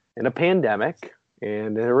pandemic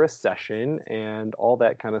and in a recession and all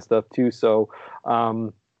that kind of stuff too. So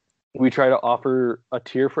we try to offer a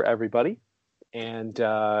tier for everybody, and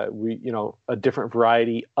a different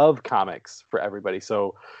variety of comics for everybody.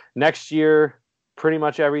 So next year, pretty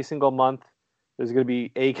much every single month, there's going to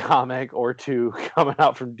be a comic or two coming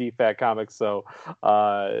out from DFAT Comics. So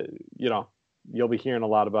you'll be hearing a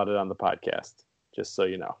lot about it on the podcast, just so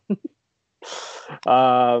you know.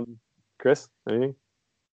 Chris, anything?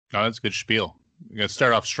 No, that's a good spiel. We're going to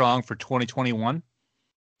start off strong for 2021.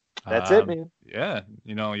 That's it, man. Yeah,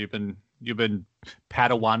 you've been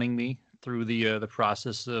padawaning me through the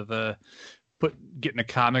process of getting a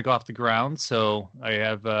comic off the ground. So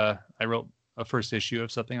I wrote a first issue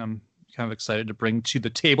of something I'm kind of excited to bring to the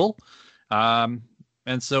table, and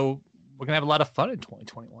so we're gonna have a lot of fun in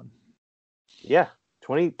 2021. Yeah,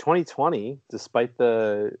 2020, despite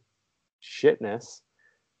the shitness,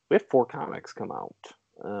 we have 4 comics come out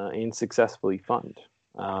and successfully fund.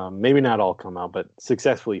 Maybe not all come out, but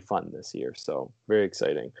successfully fund this year. So very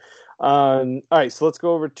exciting. All right, so let's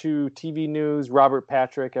go over to TV news. Robert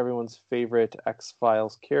Patrick, everyone's favorite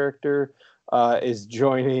X-Files character, is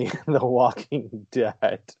joining The Walking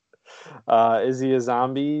Dead. Is he a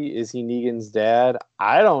zombie? Is he Negan's dad?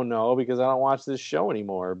 I don't know because I don't watch this show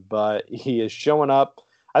anymore, but he is showing up.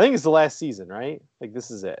 I think it's the last season, right? Like,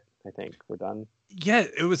 this is it. I think we're done. Yeah,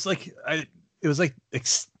 it was like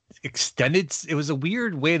extended. It was a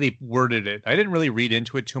weird way they worded it. I didn't really read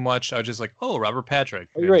into it too much. I was just like, oh, Robert Patrick.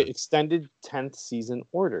 Oh, you're right. Extended 10th season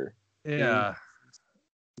order. Yeah.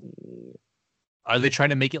 Are they trying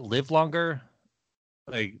to make it live longer?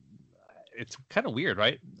 Like, it's kind of weird,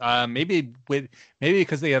 right? Maybe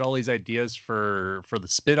because they had all these ideas for the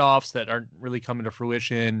spin-offs that aren't really coming to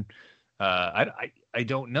fruition. I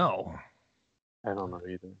don't know. I don't know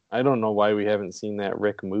either. I don't know why we haven't seen that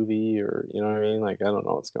Rick movie, or you know what I mean? Like, I don't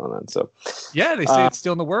know what's going on. So yeah, they say it's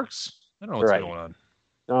still in the works. I don't know what's going on.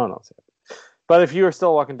 No. But if you are still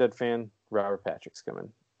a Walking Dead fan, Robert Patrick's coming.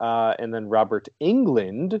 And then Robert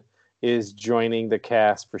Englund is joining the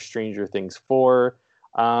cast for Stranger Things 4.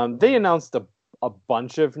 They announced a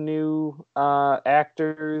bunch of new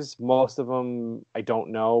actors. Most of them I don't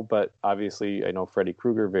know, but obviously I know Freddy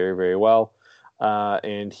Krueger very, very well.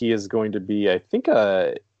 And he is going to be, I think,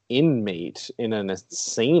 a inmate in an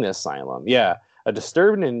insane asylum. Yeah, a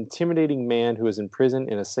disturbed and intimidating man who is in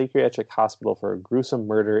prison in a psychiatric hospital for a gruesome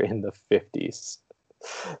murder in the 50s.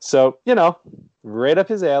 So, right up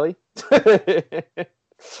his alley.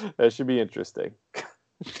 That should be interesting.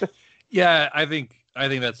 Yeah, I think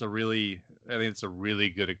it's a really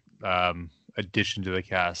good addition to the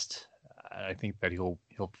cast. I think that he'll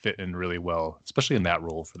fit in really well, especially in that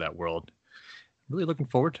role for that world. Really looking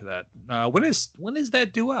forward to that. When is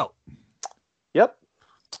that due out? Yep.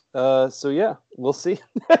 So yeah, we'll see.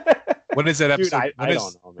 When is that episode? Dude, I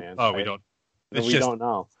don't know, man. Oh, we don't. It's we just don't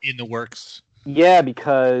know. In the works. Yeah,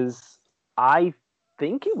 because I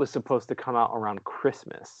think it was supposed to come out around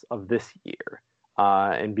Christmas of this year,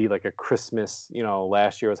 and be like a Christmas.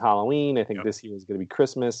 Last year was Halloween. I think this year is going to be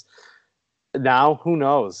Christmas. Now, who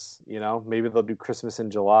knows? Maybe they'll do Christmas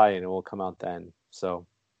in July and it will come out then. So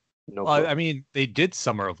No. Well, clue. I mean, they did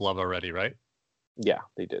Summer of Love already, right? Yeah,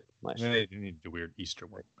 they did last year. They need the weird Easter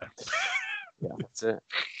one. Yeah, that's it.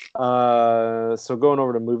 So going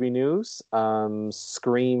over to movie news,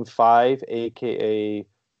 Scream 5, aka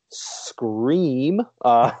Scream,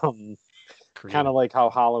 kind of like how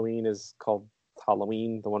Halloween is called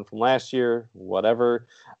Halloween, the one from last year, whatever.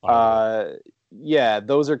 Yeah,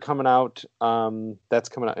 those are coming out. That's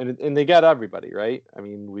coming out, and they got everybody, right? I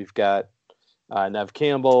mean, we've got Nev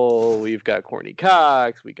Campbell, we've got Courtney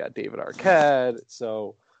Cox, we got David Arquette.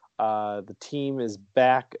 So the team is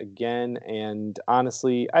back again, and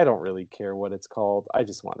honestly, I don't really care what it's called. I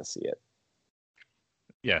just want to see it.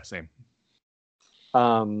 Yeah, same.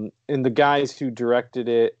 And the guys who directed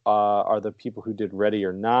it are the people who did Ready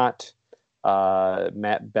or Not,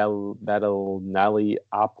 Matt Bettinelli,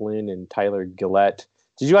 Oplin, and Tyler Gillette.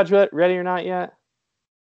 Did you watch Ready or Not yet?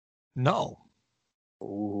 No.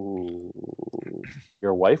 Ooh,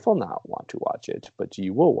 your wife will not want to watch it, but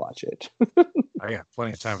you will watch it. I got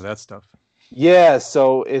plenty of time for that stuff. Yeah,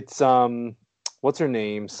 so it's what's her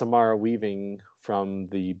name? Samara Weaving from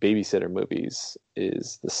the Babysitter movies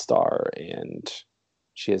is the star, and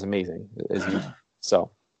she is amazing as you. So,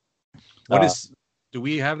 do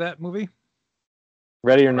we have that movie?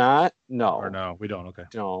 Ready or Not? No. Or no, we don't. Okay.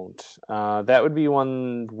 Don't. That would be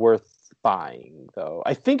one worth buying, though.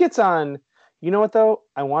 I think it's on. You know what, though?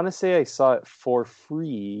 I want to say I saw it for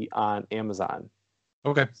free on Amazon.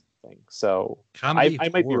 Okay. So I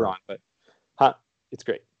might be wrong, but it's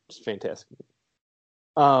great. It's fantastic.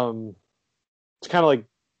 It's kind of like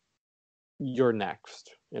You're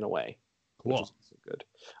Next in a way. Cool. Which is good.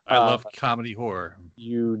 I love comedy horror.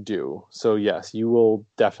 You do. So yes, you will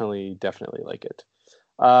definitely like it.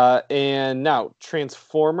 And now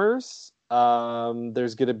Transformers.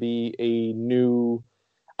 There's going to be a new.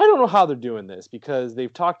 I don't know how they're doing this because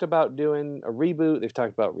they've talked about doing a reboot. They've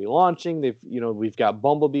talked about relaunching. We've got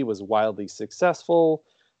Bumblebee was wildly successful.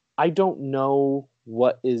 I don't know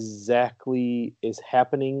what exactly is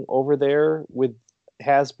happening over there with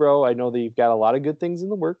Hasbro. I know that you've got a lot of good things in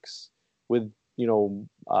the works with,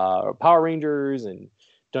 Power Rangers and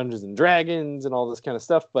Dungeons and Dragons and all this kind of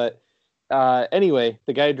stuff. But anyway,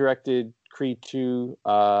 the guy who directed Creed 2,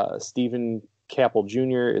 Stephen Caple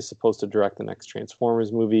Jr. is supposed to direct the next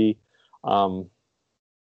Transformers movie. I'll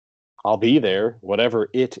be there, whatever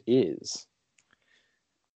it is.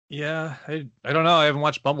 Yeah, I don't know. I haven't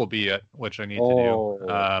watched Bumblebee yet, which I need to do.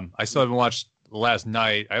 I still haven't watched Last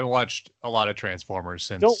Night. I haven't watched a lot of Transformers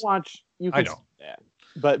since. Don't watch. You can I know. See that.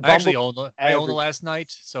 But I actually own the Last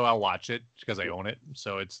Night, so I'll watch it because I own it.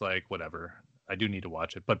 So it's like whatever. I do need to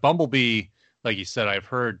watch it. But Bumblebee, like you said, I've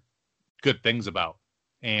heard good things about,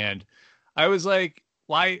 and I was like,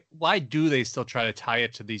 why do they still try to tie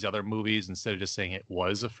it to these other movies instead of just saying it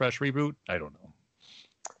was a fresh reboot? I don't know.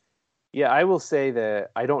 Yeah, I will say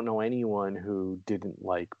that I don't know anyone who didn't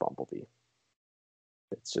like Bumblebee.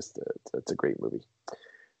 It's just it's a great movie.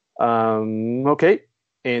 Okay,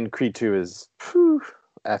 and Creed 2 is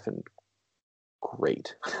effing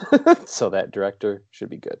great. So that director should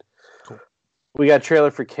be good. Cool. We got a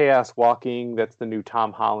trailer for Chaos Walking. That's the new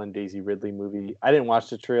Tom Holland, Daisy Ridley movie. I didn't watch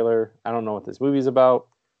the trailer. I don't know what this movie's about.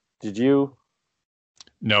 Did you?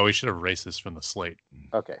 No, we should have erased this from the slate.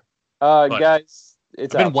 Okay. Guys, I've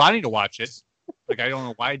been wanting to watch it. Like, I don't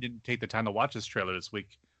know why I didn't take the time to watch this trailer this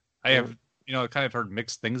week. I have, kind of heard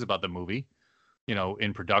mixed things about the movie,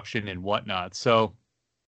 in production and whatnot. So,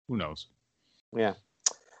 who knows? Yeah.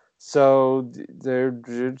 So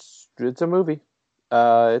it's a movie.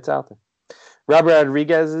 It's out there. Robert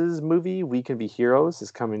Rodriguez's movie We Can Be Heroes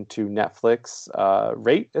is coming to Netflix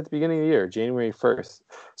right at the beginning of the year, January 1st.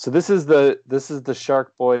 So this is the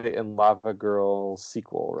Shark Boy and Lava Girl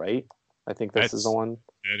sequel, right? I think this is the one.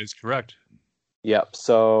 That is correct. Yep.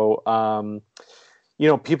 So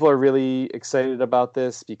people are really excited about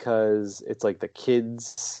this because it's like the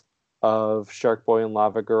kids of Shark Boy and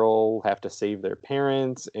Lava Girl have to save their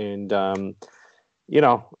parents, and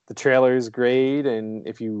the trailer is great. And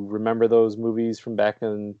if you remember those movies from back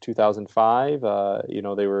in 2005, they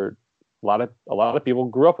were a lot of people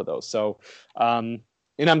grew up with those. So, and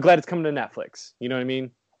I'm glad it's coming to Netflix. You know what I mean?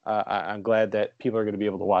 I'm glad that people are going to be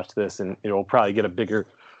able to watch this, and it will probably get a bigger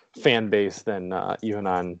fan base than even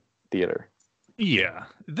on theater. Yeah,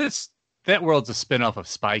 that world's a spinoff of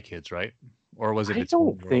Spy Kids, right? Or was it? I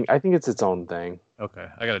think it's its own thing. Okay,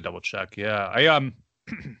 I gotta double check. Yeah, yeah,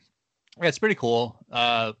 it's pretty cool.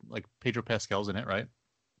 Like Pedro Pascal's in it, right?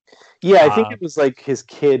 Yeah, I think it was like his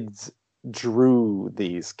kids drew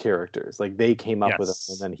these characters. Like they came up with them,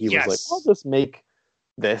 and then he was like, "I'll just make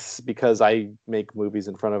this because I make movies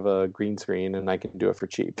in front of a green screen and I can do it for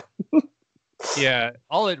cheap." Yeah,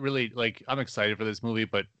 all it really I'm excited for this movie,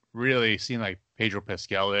 but really seeing like Pedro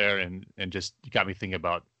Pascal there and just got me thinking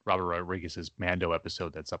about Robert Rodriguez's Mando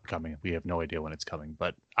episode that's upcoming. We have no idea when it's coming,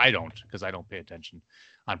 but I don't because I don't pay attention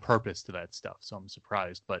on purpose to that stuff. So I'm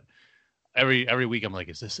surprised. But every week I'm like,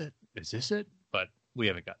 is this it? Is this it? But we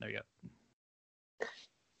haven't gotten there yet.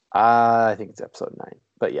 I think it's episode 9,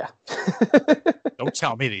 but yeah. Don't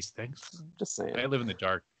tell me these things. Just saying. I live in the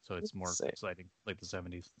dark, so it's more exciting, like the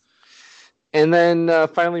 70s. And then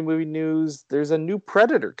finally, movie news. There's a new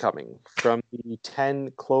Predator coming from the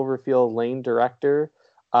 10 Cloverfield Lane director.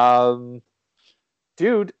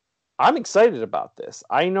 Dude, I'm excited about this.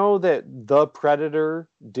 I know that The Predator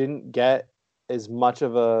didn't get as much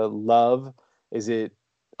of a love as it.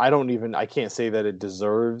 I can't say that it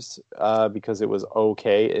deserves because it was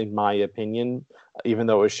okay, in my opinion, even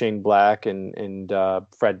though it was Shane Black and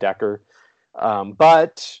Fred Decker.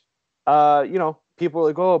 But people are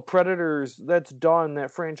like, oh, Predators, that's done. That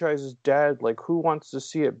franchise is dead. Like, who wants to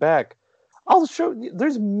see it back? I'll show you.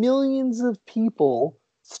 There's millions of people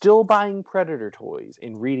still buying Predator toys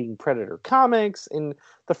and reading Predator comics and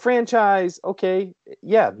the franchise. Okay,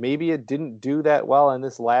 yeah, maybe it didn't do that well in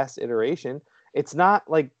this last iteration. It's not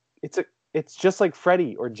like it's just like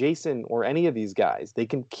Freddy or Jason or any of these guys. They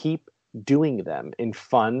can keep doing them in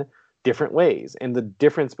fun, different ways. And the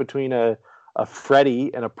difference between a Freddy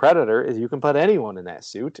and a Predator is you can put anyone in that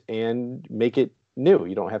suit and make it new.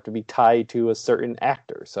 You don't have to be tied to a certain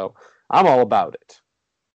actor. So I'm all about it.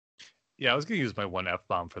 Yeah, I was going to use my one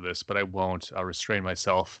F-bomb for this, but I won't. I'll restrain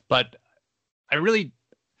myself. But I really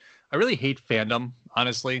hate fandom,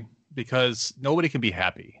 honestly, because nobody can be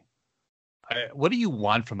happy. What do you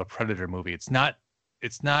want from a Predator movie? It's not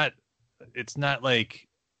like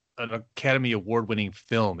an Academy Award-winning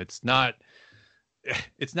film. It's not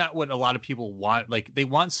what a lot of people want. Like, they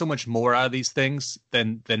want so much more out of these things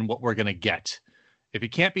than what we're gonna get. If you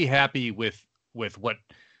can't be happy with what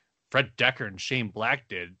Fred Decker and Shane Black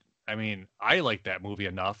did, I mean, I like that movie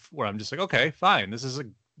enough where I'm just like, okay, fine. This is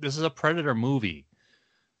a Predator movie.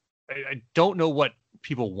 I don't know what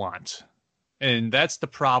people want. And that's the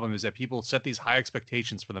problem, is that people set these high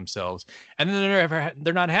expectations for themselves, and then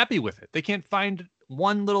they're not happy with it. They can't find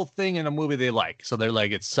one little thing in a movie they like, so they're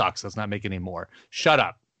like, "It sucks. Let's not make any more." Shut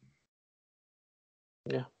up.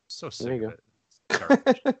 Yeah, so sick of it.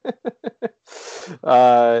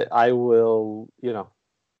 I will.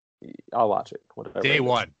 I'll watch it. Whatever. Day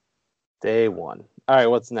one. All right,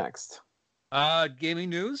 what's next?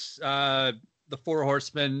 Gaming news. The Four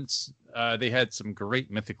Horsemen, they had some great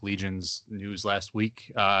Mythic Legions news last week.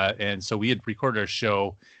 And so we had recorded our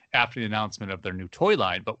show after the announcement of their new toy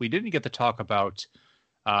line, but we didn't get to talk about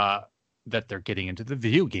that they're getting into the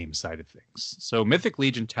video game side of things. So Mythic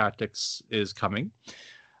Legion Tactics is coming.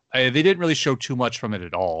 They didn't really show too much from it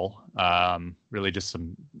at all. Really just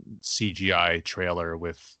some CGI trailer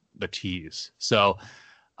with the tease. So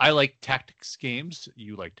I like tactics games.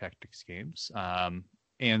 You like tactics games.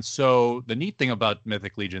 And so the neat thing about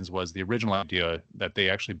Mythic Legions was the original idea that they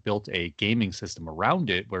actually built a gaming system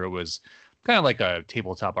around it, where it was kind of like a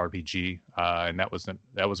tabletop RPG, and that was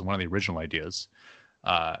one of the original ideas.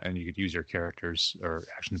 And you could use your characters or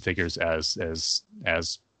action figures as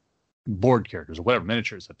board characters or whatever,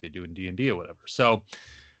 miniatures that they do in D&D or whatever. So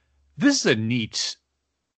this is a neat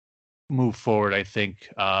move forward, I think,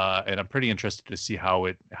 and I'm pretty interested to see how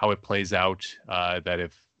it plays out.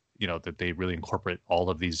 That they really incorporate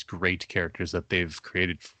all of these great characters that they've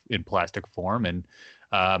created in plastic form, and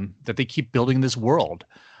that they keep building this world.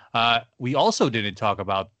 We also didn't talk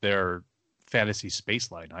about their fantasy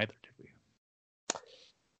space line either, did we?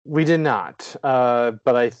 We did not,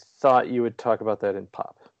 but I thought you would talk about that in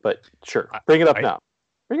Pop. But sure, bring it up now.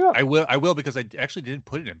 Bring it up. I will because I actually didn't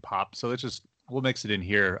put it in Pop, so we'll mix it in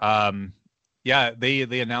here.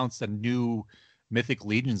 They announced a new Mythic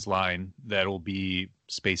Legions line that will be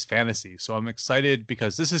space fantasy. So I'm excited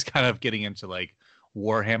because this is kind of getting into like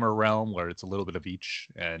Warhammer realm where it's a little bit of each,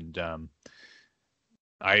 and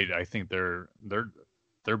I think they're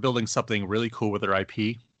building something really cool with their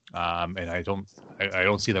IP, and I don't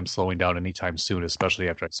see them slowing down anytime soon, especially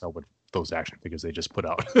after I saw what those action figures they just put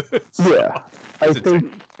out. Yeah, I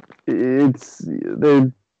think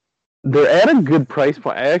they're at a good price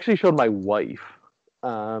point. I actually showed my wife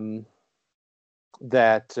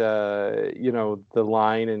that the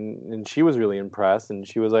line, and she was really impressed, and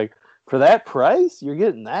she was like, for that price you're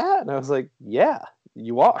getting that? And I was like, yeah,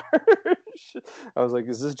 you are. I was like,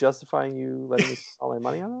 is this justifying you letting me spend all my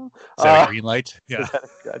money on it? Is that a green light? Yeah.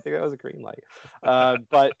 I think that was a green light.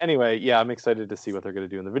 But anyway, yeah, I'm excited to see what they're going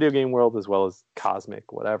to do in the video game world as well as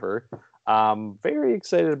cosmic whatever. Very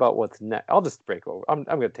excited about what's next. I'll just break over. I'm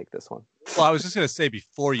going to take this one. Well, I was just going to say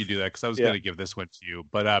before you do that, because I was Yeah. going to give this one to you.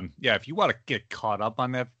 But yeah, if you want to get caught up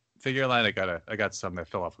on that figure line, I got some that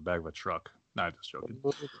fell off the back of a truck. Not just joking.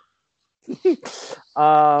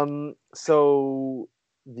 So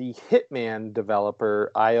the Hitman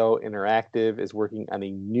developer IO Interactive is working on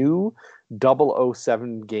a new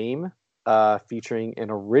 007 game featuring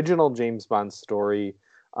an original James Bond story.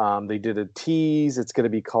 They did a tease. It's going to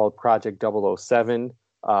be called Project 007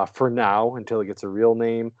 for now until it gets a real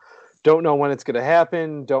name. Don't know when it's going to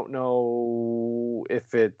happen. Don't know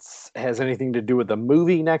if it has anything to do with the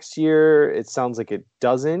movie next year. It sounds like it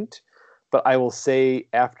doesn't. But I will say,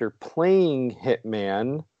 after playing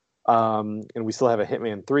Hitman, and we still have a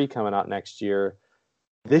Hitman 3 coming out next year,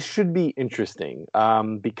 this should be interesting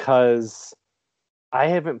because I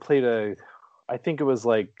haven't played I think it was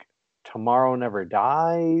like Tomorrow Never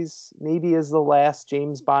Dies, maybe, is the last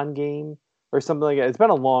James Bond game or something like that. It's been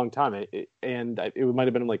a long time, and it might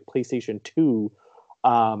have been like PlayStation 2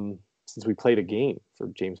 since we played a game for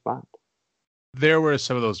James Bond. There were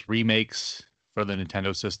some of those remakes for the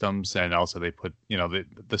Nintendo systems, and also they put,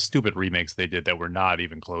 the stupid remakes they did that were not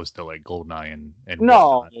even close to like GoldenEye and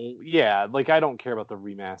no, whatnot. yeah, like I don't care about the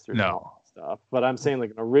remasters and all that stuff, but I'm saying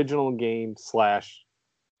like an original game /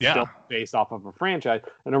 still based off of a franchise.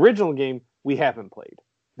 An original game we haven't played.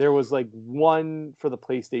 There was like one for the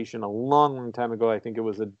PlayStation a long time ago. I think it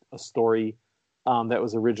was a story that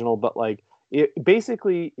was original, but like it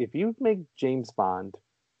basically, if you make James Bond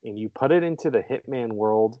and you put it into the Hitman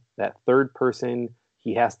world, that third person,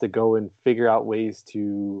 he has to go and figure out ways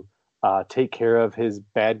to take care of his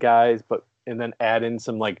bad guys, and then add in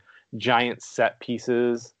some like giant set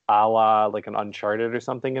pieces, a la like an Uncharted or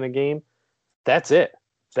something in a game. That's it.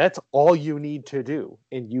 That's all you need to do,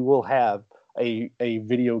 and you will have a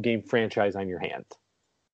video game franchise on your hands.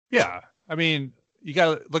 Yeah, I mean, you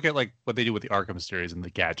got to look at like what they do with the Arkham series and the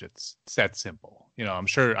gadgets. It's that simple. I'm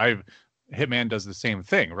sure Hitman does the same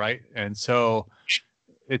thing, right? And so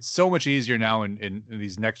it's so much easier now in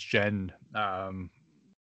these next gen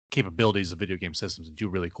capabilities of video game systems to do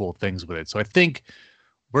really cool things with it. So I think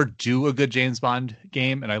we're due a good James Bond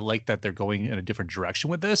game, and I like that they're going in a different direction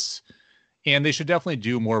with this. And they should definitely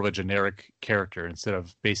do more of a generic character instead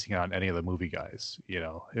of basing it on any of the movie guys.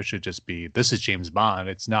 It should just be, this is James Bond.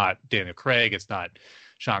 It's not Daniel Craig. It's not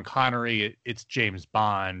Sean Connery. It's James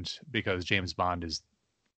Bond, because James Bond is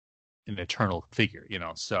an eternal figure,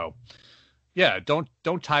 So yeah, don't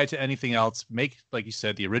tie it to anything else. Make, like you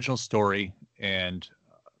said, the original story, and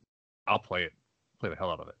I'll play the hell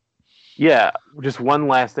out of it. Yeah. Just one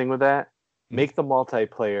last thing with that. Make the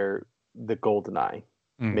multiplayer the GoldenEye.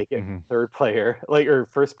 Make it third player, or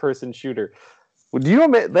first person shooter. Well, do you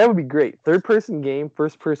know that would be great? Third person game,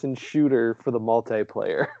 first person shooter for the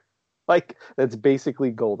multiplayer. Like, that's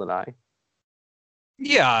basically GoldenEye.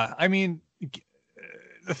 Yeah, I mean,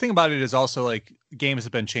 the thing about it is also like games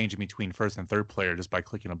have been changing between first and third player just by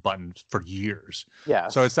clicking a button for years. Yeah.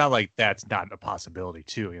 So it's not like that's not a possibility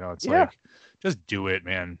too. It's like, just do it,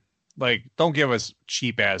 man. Like, don't give us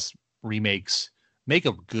cheap ass remakes. Make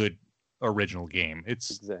a good original game.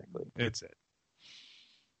 It's it.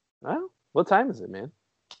 Well, what time is it, man?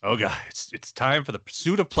 Oh god, it's time for the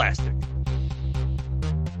pursuit of plastic.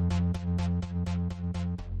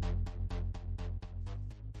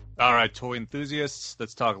 All right, toy enthusiasts,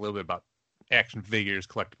 let's talk a little bit about action figures,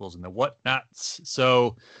 collectibles, and the whatnots.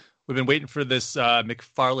 So we've been waiting for this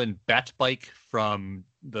McFarlane Bat Bike from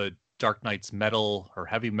the Dark Knight's Metal or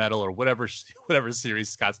Heavy Metal or whatever series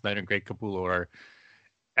Scott Snyder and Greg Capullo are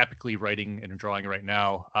epically writing and drawing right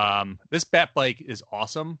now. This Bat Bike is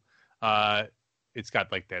awesome. It's got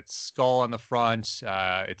like that skull on the front.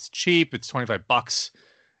 It's cheap. It's $25,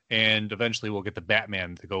 and eventually we'll get the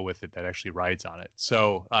Batman to go with it that actually rides on it.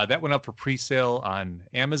 So that went up for pre-sale on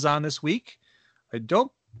Amazon this week.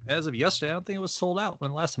 As of yesterday, I don't think it was sold out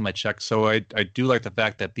when last time I checked. So I do like the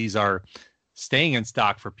fact that these are staying in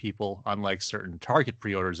stock for people, unlike certain Target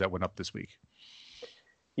pre-orders that went up this week.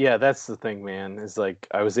 Yeah, that's the thing, man. Is like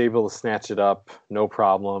I was able to snatch it up, no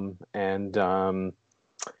problem, and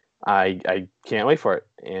I can't wait for it.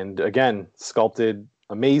 And again, sculpted,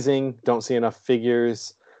 amazing. Don't see enough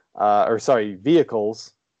vehicles,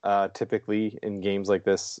 typically in games like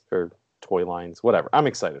this or toy lines, whatever. I'm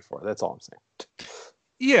excited for it. That's all I'm saying.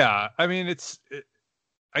 Yeah, I mean,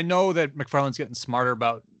 I know that McFarlane's getting smarter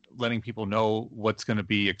about letting people know what's going to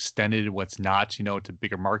be extended and what's not, to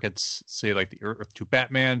bigger markets. Say like the Earth 2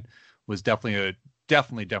 Batman was definitely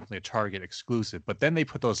a Target exclusive, but then they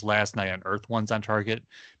put those Last Night on Earth ones on Target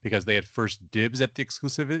because they had first dibs at the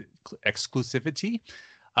exclusivity.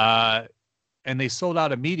 and they sold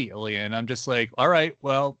out immediately. And I'm just like, all right,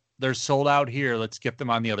 well, they're sold out here. Let's get them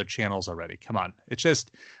on the other channels already. Come on. It's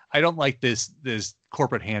just, I don't like this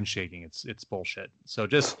corporate handshaking. It's bullshit. So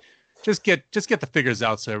just get the figures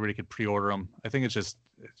out so everybody can pre-order them. I think it's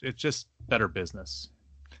just better business.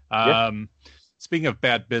 Speaking of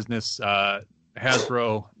bad business,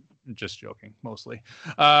 Hasbro, just joking mostly.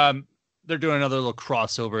 They're doing another little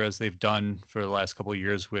crossover as they've done for the last couple of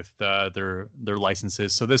years with their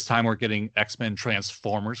licenses. So this time we're getting X-Men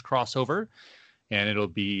Transformers crossover, and it'll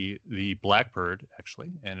be the Blackbird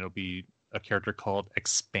actually, and it'll be a character called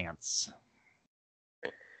Expanse.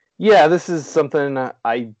 Yeah, this is something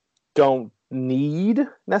I don't need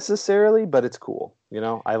necessarily, but it's cool.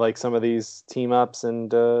 I like some of these team ups,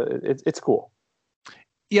 and it's cool.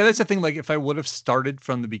 Yeah, that's the thing. Like, if I would have started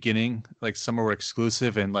from the beginning, like some were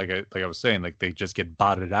exclusive, and like I was saying, like they just get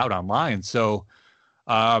botted out online. So,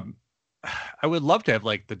 I would love to have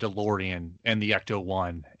like the DeLorean and the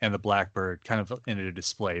Ecto-1 and the Blackbird kind of in a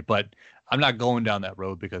display, but I'm not going down that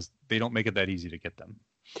road because they don't make it that easy to get them.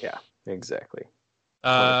 Yeah, exactly.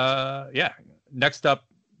 Yeah. Next up,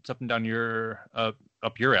 something down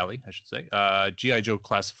up your alley, I should say. G.I. Joe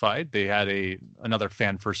Classified. They had another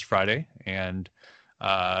Fan First Friday, and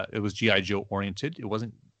it was G.I. Joe oriented. It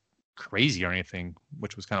wasn't crazy or anything,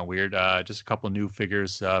 which was kind of weird. Just a couple of new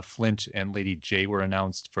figures. Flint and Lady J were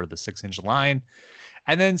announced for the 6-inch line,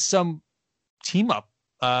 and then some team up.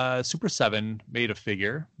 Super 7 made a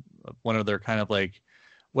figure, one of their kind of like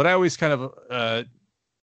what I always kind of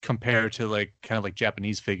compare to like kind of like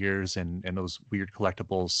Japanese figures and those weird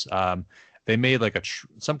collectibles. They made like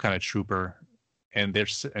some kind of trooper, and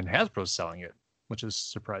Hasbro's selling it, which is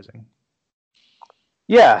surprising.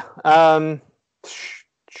 Yeah,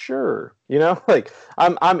 sure. Like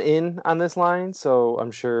I'm in on this line, so I'm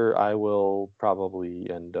sure I will probably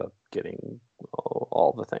end up getting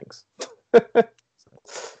all the things.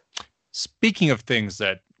 Speaking of things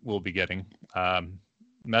that we'll be getting,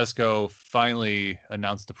 Mezco finally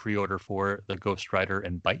announced the pre-order for the Ghost Rider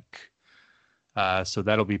and Bike. So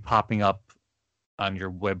that'll be popping up on your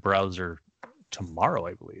web browser tomorrow,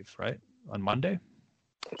 I believe, right? On Monday?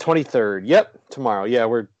 23rd. Yep, tomorrow. Yeah,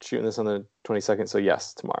 we're shooting this on the 22nd, so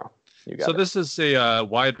yes, tomorrow. You got it. This is a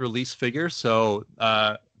wide release figure, so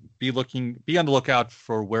be on the lookout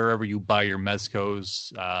for wherever you buy your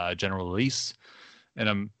Mezco's general release.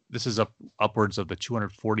 And this is upwards of the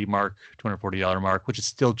 $240 mark, which is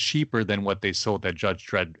still cheaper than what they sold that Judge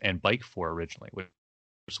Dredd and Bike for originally, which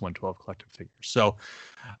was 112 collective figures. So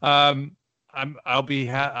I'll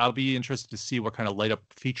be interested to see what kind of light up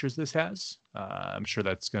features this has. I'm sure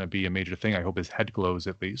that's going to be a major thing. I hope his head glows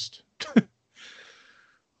at least.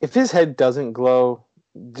 If his head doesn't glow,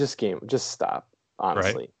 just stop.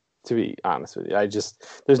 Honestly, right? To be honest with you,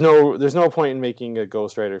 there's no point in making a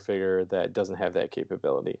Ghost Rider figure that doesn't have that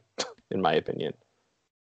capability, in my opinion.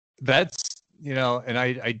 That's and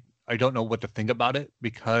I don't know what to think about it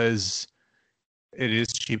because it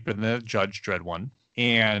is cheaper than the Judge Dredd one,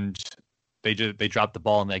 and they dropped the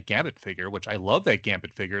ball on that Gambit figure, which I love. That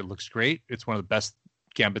Gambit figure, it looks great. It's one of the best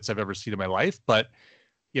Gambits I've ever seen in my life, but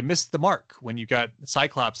you missed the mark when you got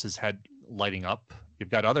Cyclops' head lighting up. You've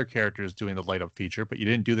got other characters doing the light up feature, but you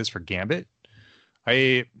didn't do this for Gambit.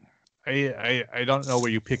 I don't know where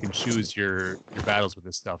you pick and choose your battles with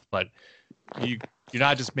this stuff, but you're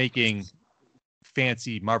not just making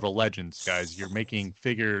fancy Marvel Legends, guys. You're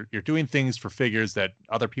doing things for figures that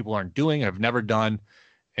other people aren't doing, have never done,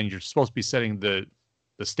 and you're supposed to be setting the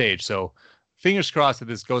stage. So fingers crossed that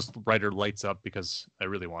this Ghost Rider lights up because I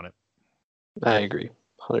really want it. I agree,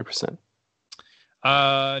 100%.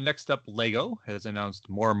 Next up, Lego has announced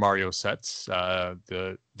more Mario sets.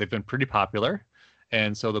 They've been pretty popular,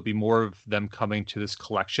 and so there'll be more of them coming to this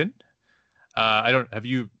collection. Did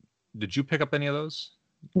you pick up any of those?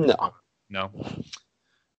 No.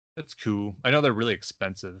 That's cool. I know they're really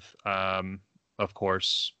expensive, of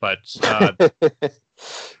course, but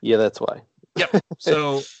yeah, that's why. Yep.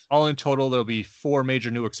 So all in total, there'll be 4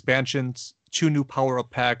 major new expansions, 2 new power-up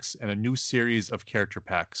packs, and a new series of character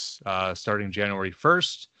packs starting January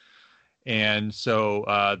 1st. And so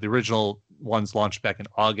the original ones launched back in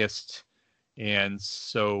August. And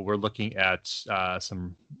so we're looking at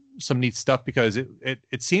some neat stuff because it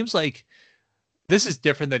seems like this is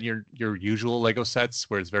different than your usual Lego sets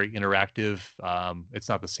where it's very interactive. It's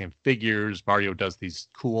not the same figures. Mario does these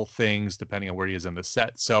cool things depending on where he is in the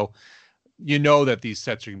set. So that these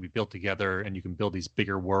sets are going to be built together and you can build these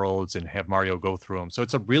bigger worlds and have Mario go through them. So I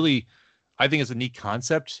think it's a neat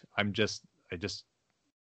concept. I can't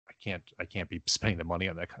be spending the money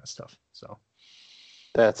on that kind of stuff. So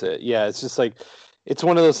that's it. Yeah. It's just like, it's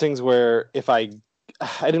one of those things where if I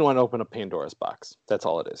I didn't want to open up Pandora's box. That's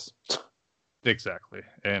all it is. Exactly.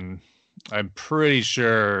 And I'm pretty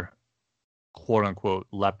sure, quote unquote,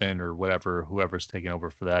 Lepin or whatever, whoever's taking over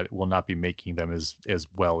for that, will not be making them as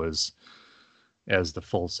well as the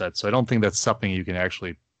full set. So I don't think that's something you can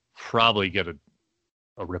actually probably get a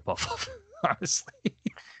ripoff of, honestly.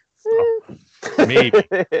 So, maybe.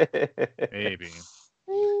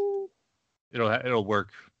 It'll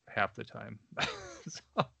work half the time.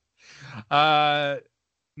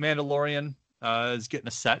 Mandalorian is getting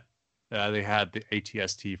a set. They had the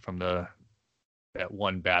ATST from that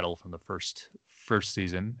one battle from the first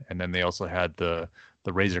season, and then they also had the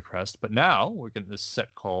Razor Crest. But now we're getting this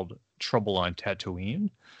set called Trouble on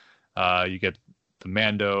Tatooine. You get the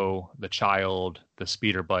Mando, the Child, the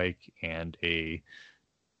speeder bike, and a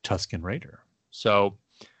Tusken Raider. So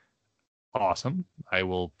awesome! I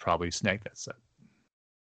will probably snag that set.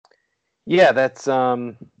 Yeah, that's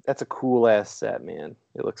a cool ass set, man.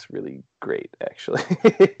 It looks really great, actually.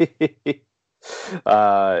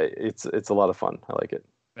 It's a lot of fun. I like it.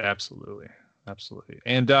 Absolutely.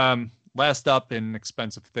 And last up in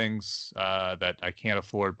expensive things that I can't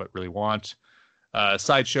afford but really want,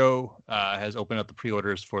 Sideshow has opened up the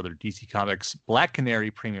pre-orders for their DC Comics Black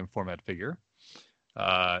Canary premium format figure.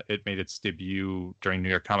 It made its debut during New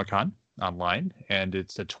York Comic Con online, and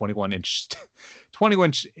it's a 21 inches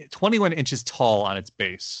tall on its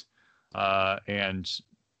base. And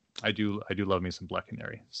I do love me some Black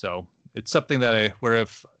Canary. So it's something that where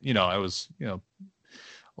if I was a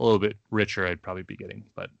little bit richer, I'd probably be getting.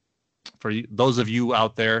 But for those of you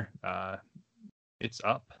out there, it's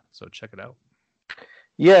up. So check it out.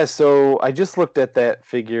 Yeah, so I just looked at that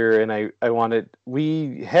figure, and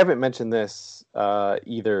we haven't mentioned this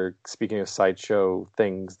either, speaking of Sideshow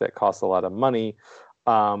things that cost a lot of money,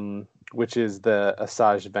 which is the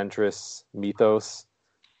Asajj Ventress Mythos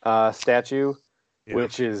statue,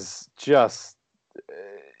 which is just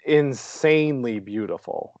insanely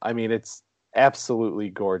beautiful. I mean, it's absolutely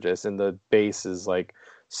gorgeous, and the base is like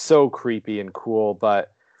so creepy and cool,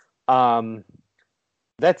 but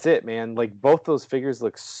that's it, man. Like, both those figures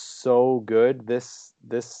look so good. This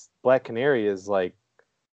Black Canary is like,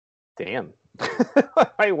 damn.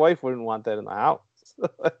 My wife wouldn't want that in the house.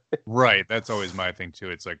 Right. That's always my thing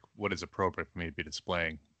too. It's like, what is appropriate for me to be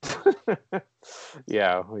displaying?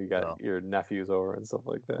 Yeah, you got your nephews over and stuff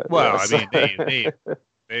like that. Well, yes. I mean,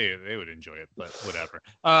 they would enjoy it, but whatever.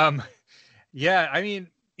 Yeah, I mean,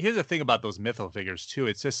 here's the thing about those Mytho figures too.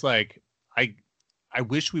 It's just like I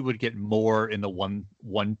wish we would get more in the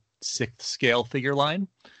 1/6 scale figure line,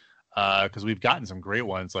 because we've gotten some great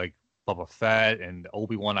ones like Boba Fett and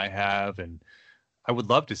Obi-Wan I have, and I would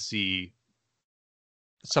love to see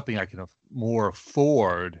something I can more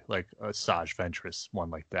afford, like a Asajj Ventress one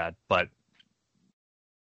like that. But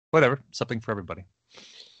whatever, something for everybody.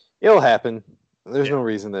 It'll happen. There's no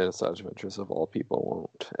reason that Asajj Ventress of all people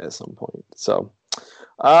won't at some point. So,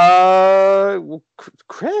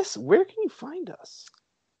 Chris, where can you find us?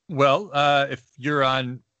 Well, if you're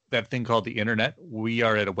on that thing called the internet, we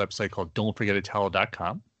are at a website called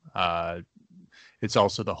don'tforgetatowel.com. It's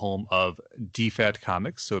also the home of DFAT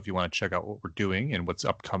Comics. So if you want to check out what we're doing and what's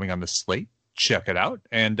upcoming on the slate, check it out.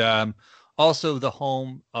 And also the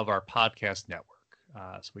home of our podcast network.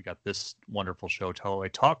 So we got this wonderful show, Tell I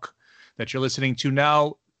Talk, that you're listening to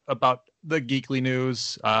now about the geekly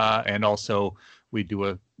news. And also we do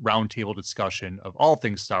a roundtable discussion of all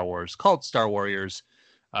things Star Wars called Star Warriors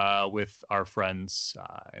with our friends.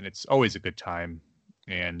 And it's always a good time.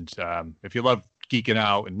 And if you love geeking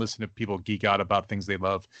out and listen to people geek out about things they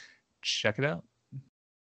love, check it out.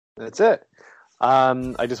 That's it.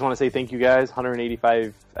 I just want to say thank you guys.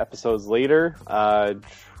 185 episodes later.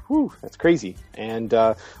 That's crazy. And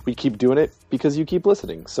we keep doing it because you keep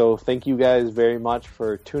listening. So thank you guys very much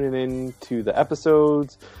for tuning in to the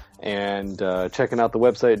episodes and checking out the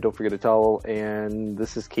website. Don't forget a towel. And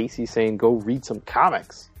this is Casey saying go read some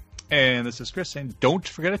comics. And this is Chris saying don't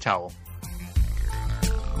forget a towel.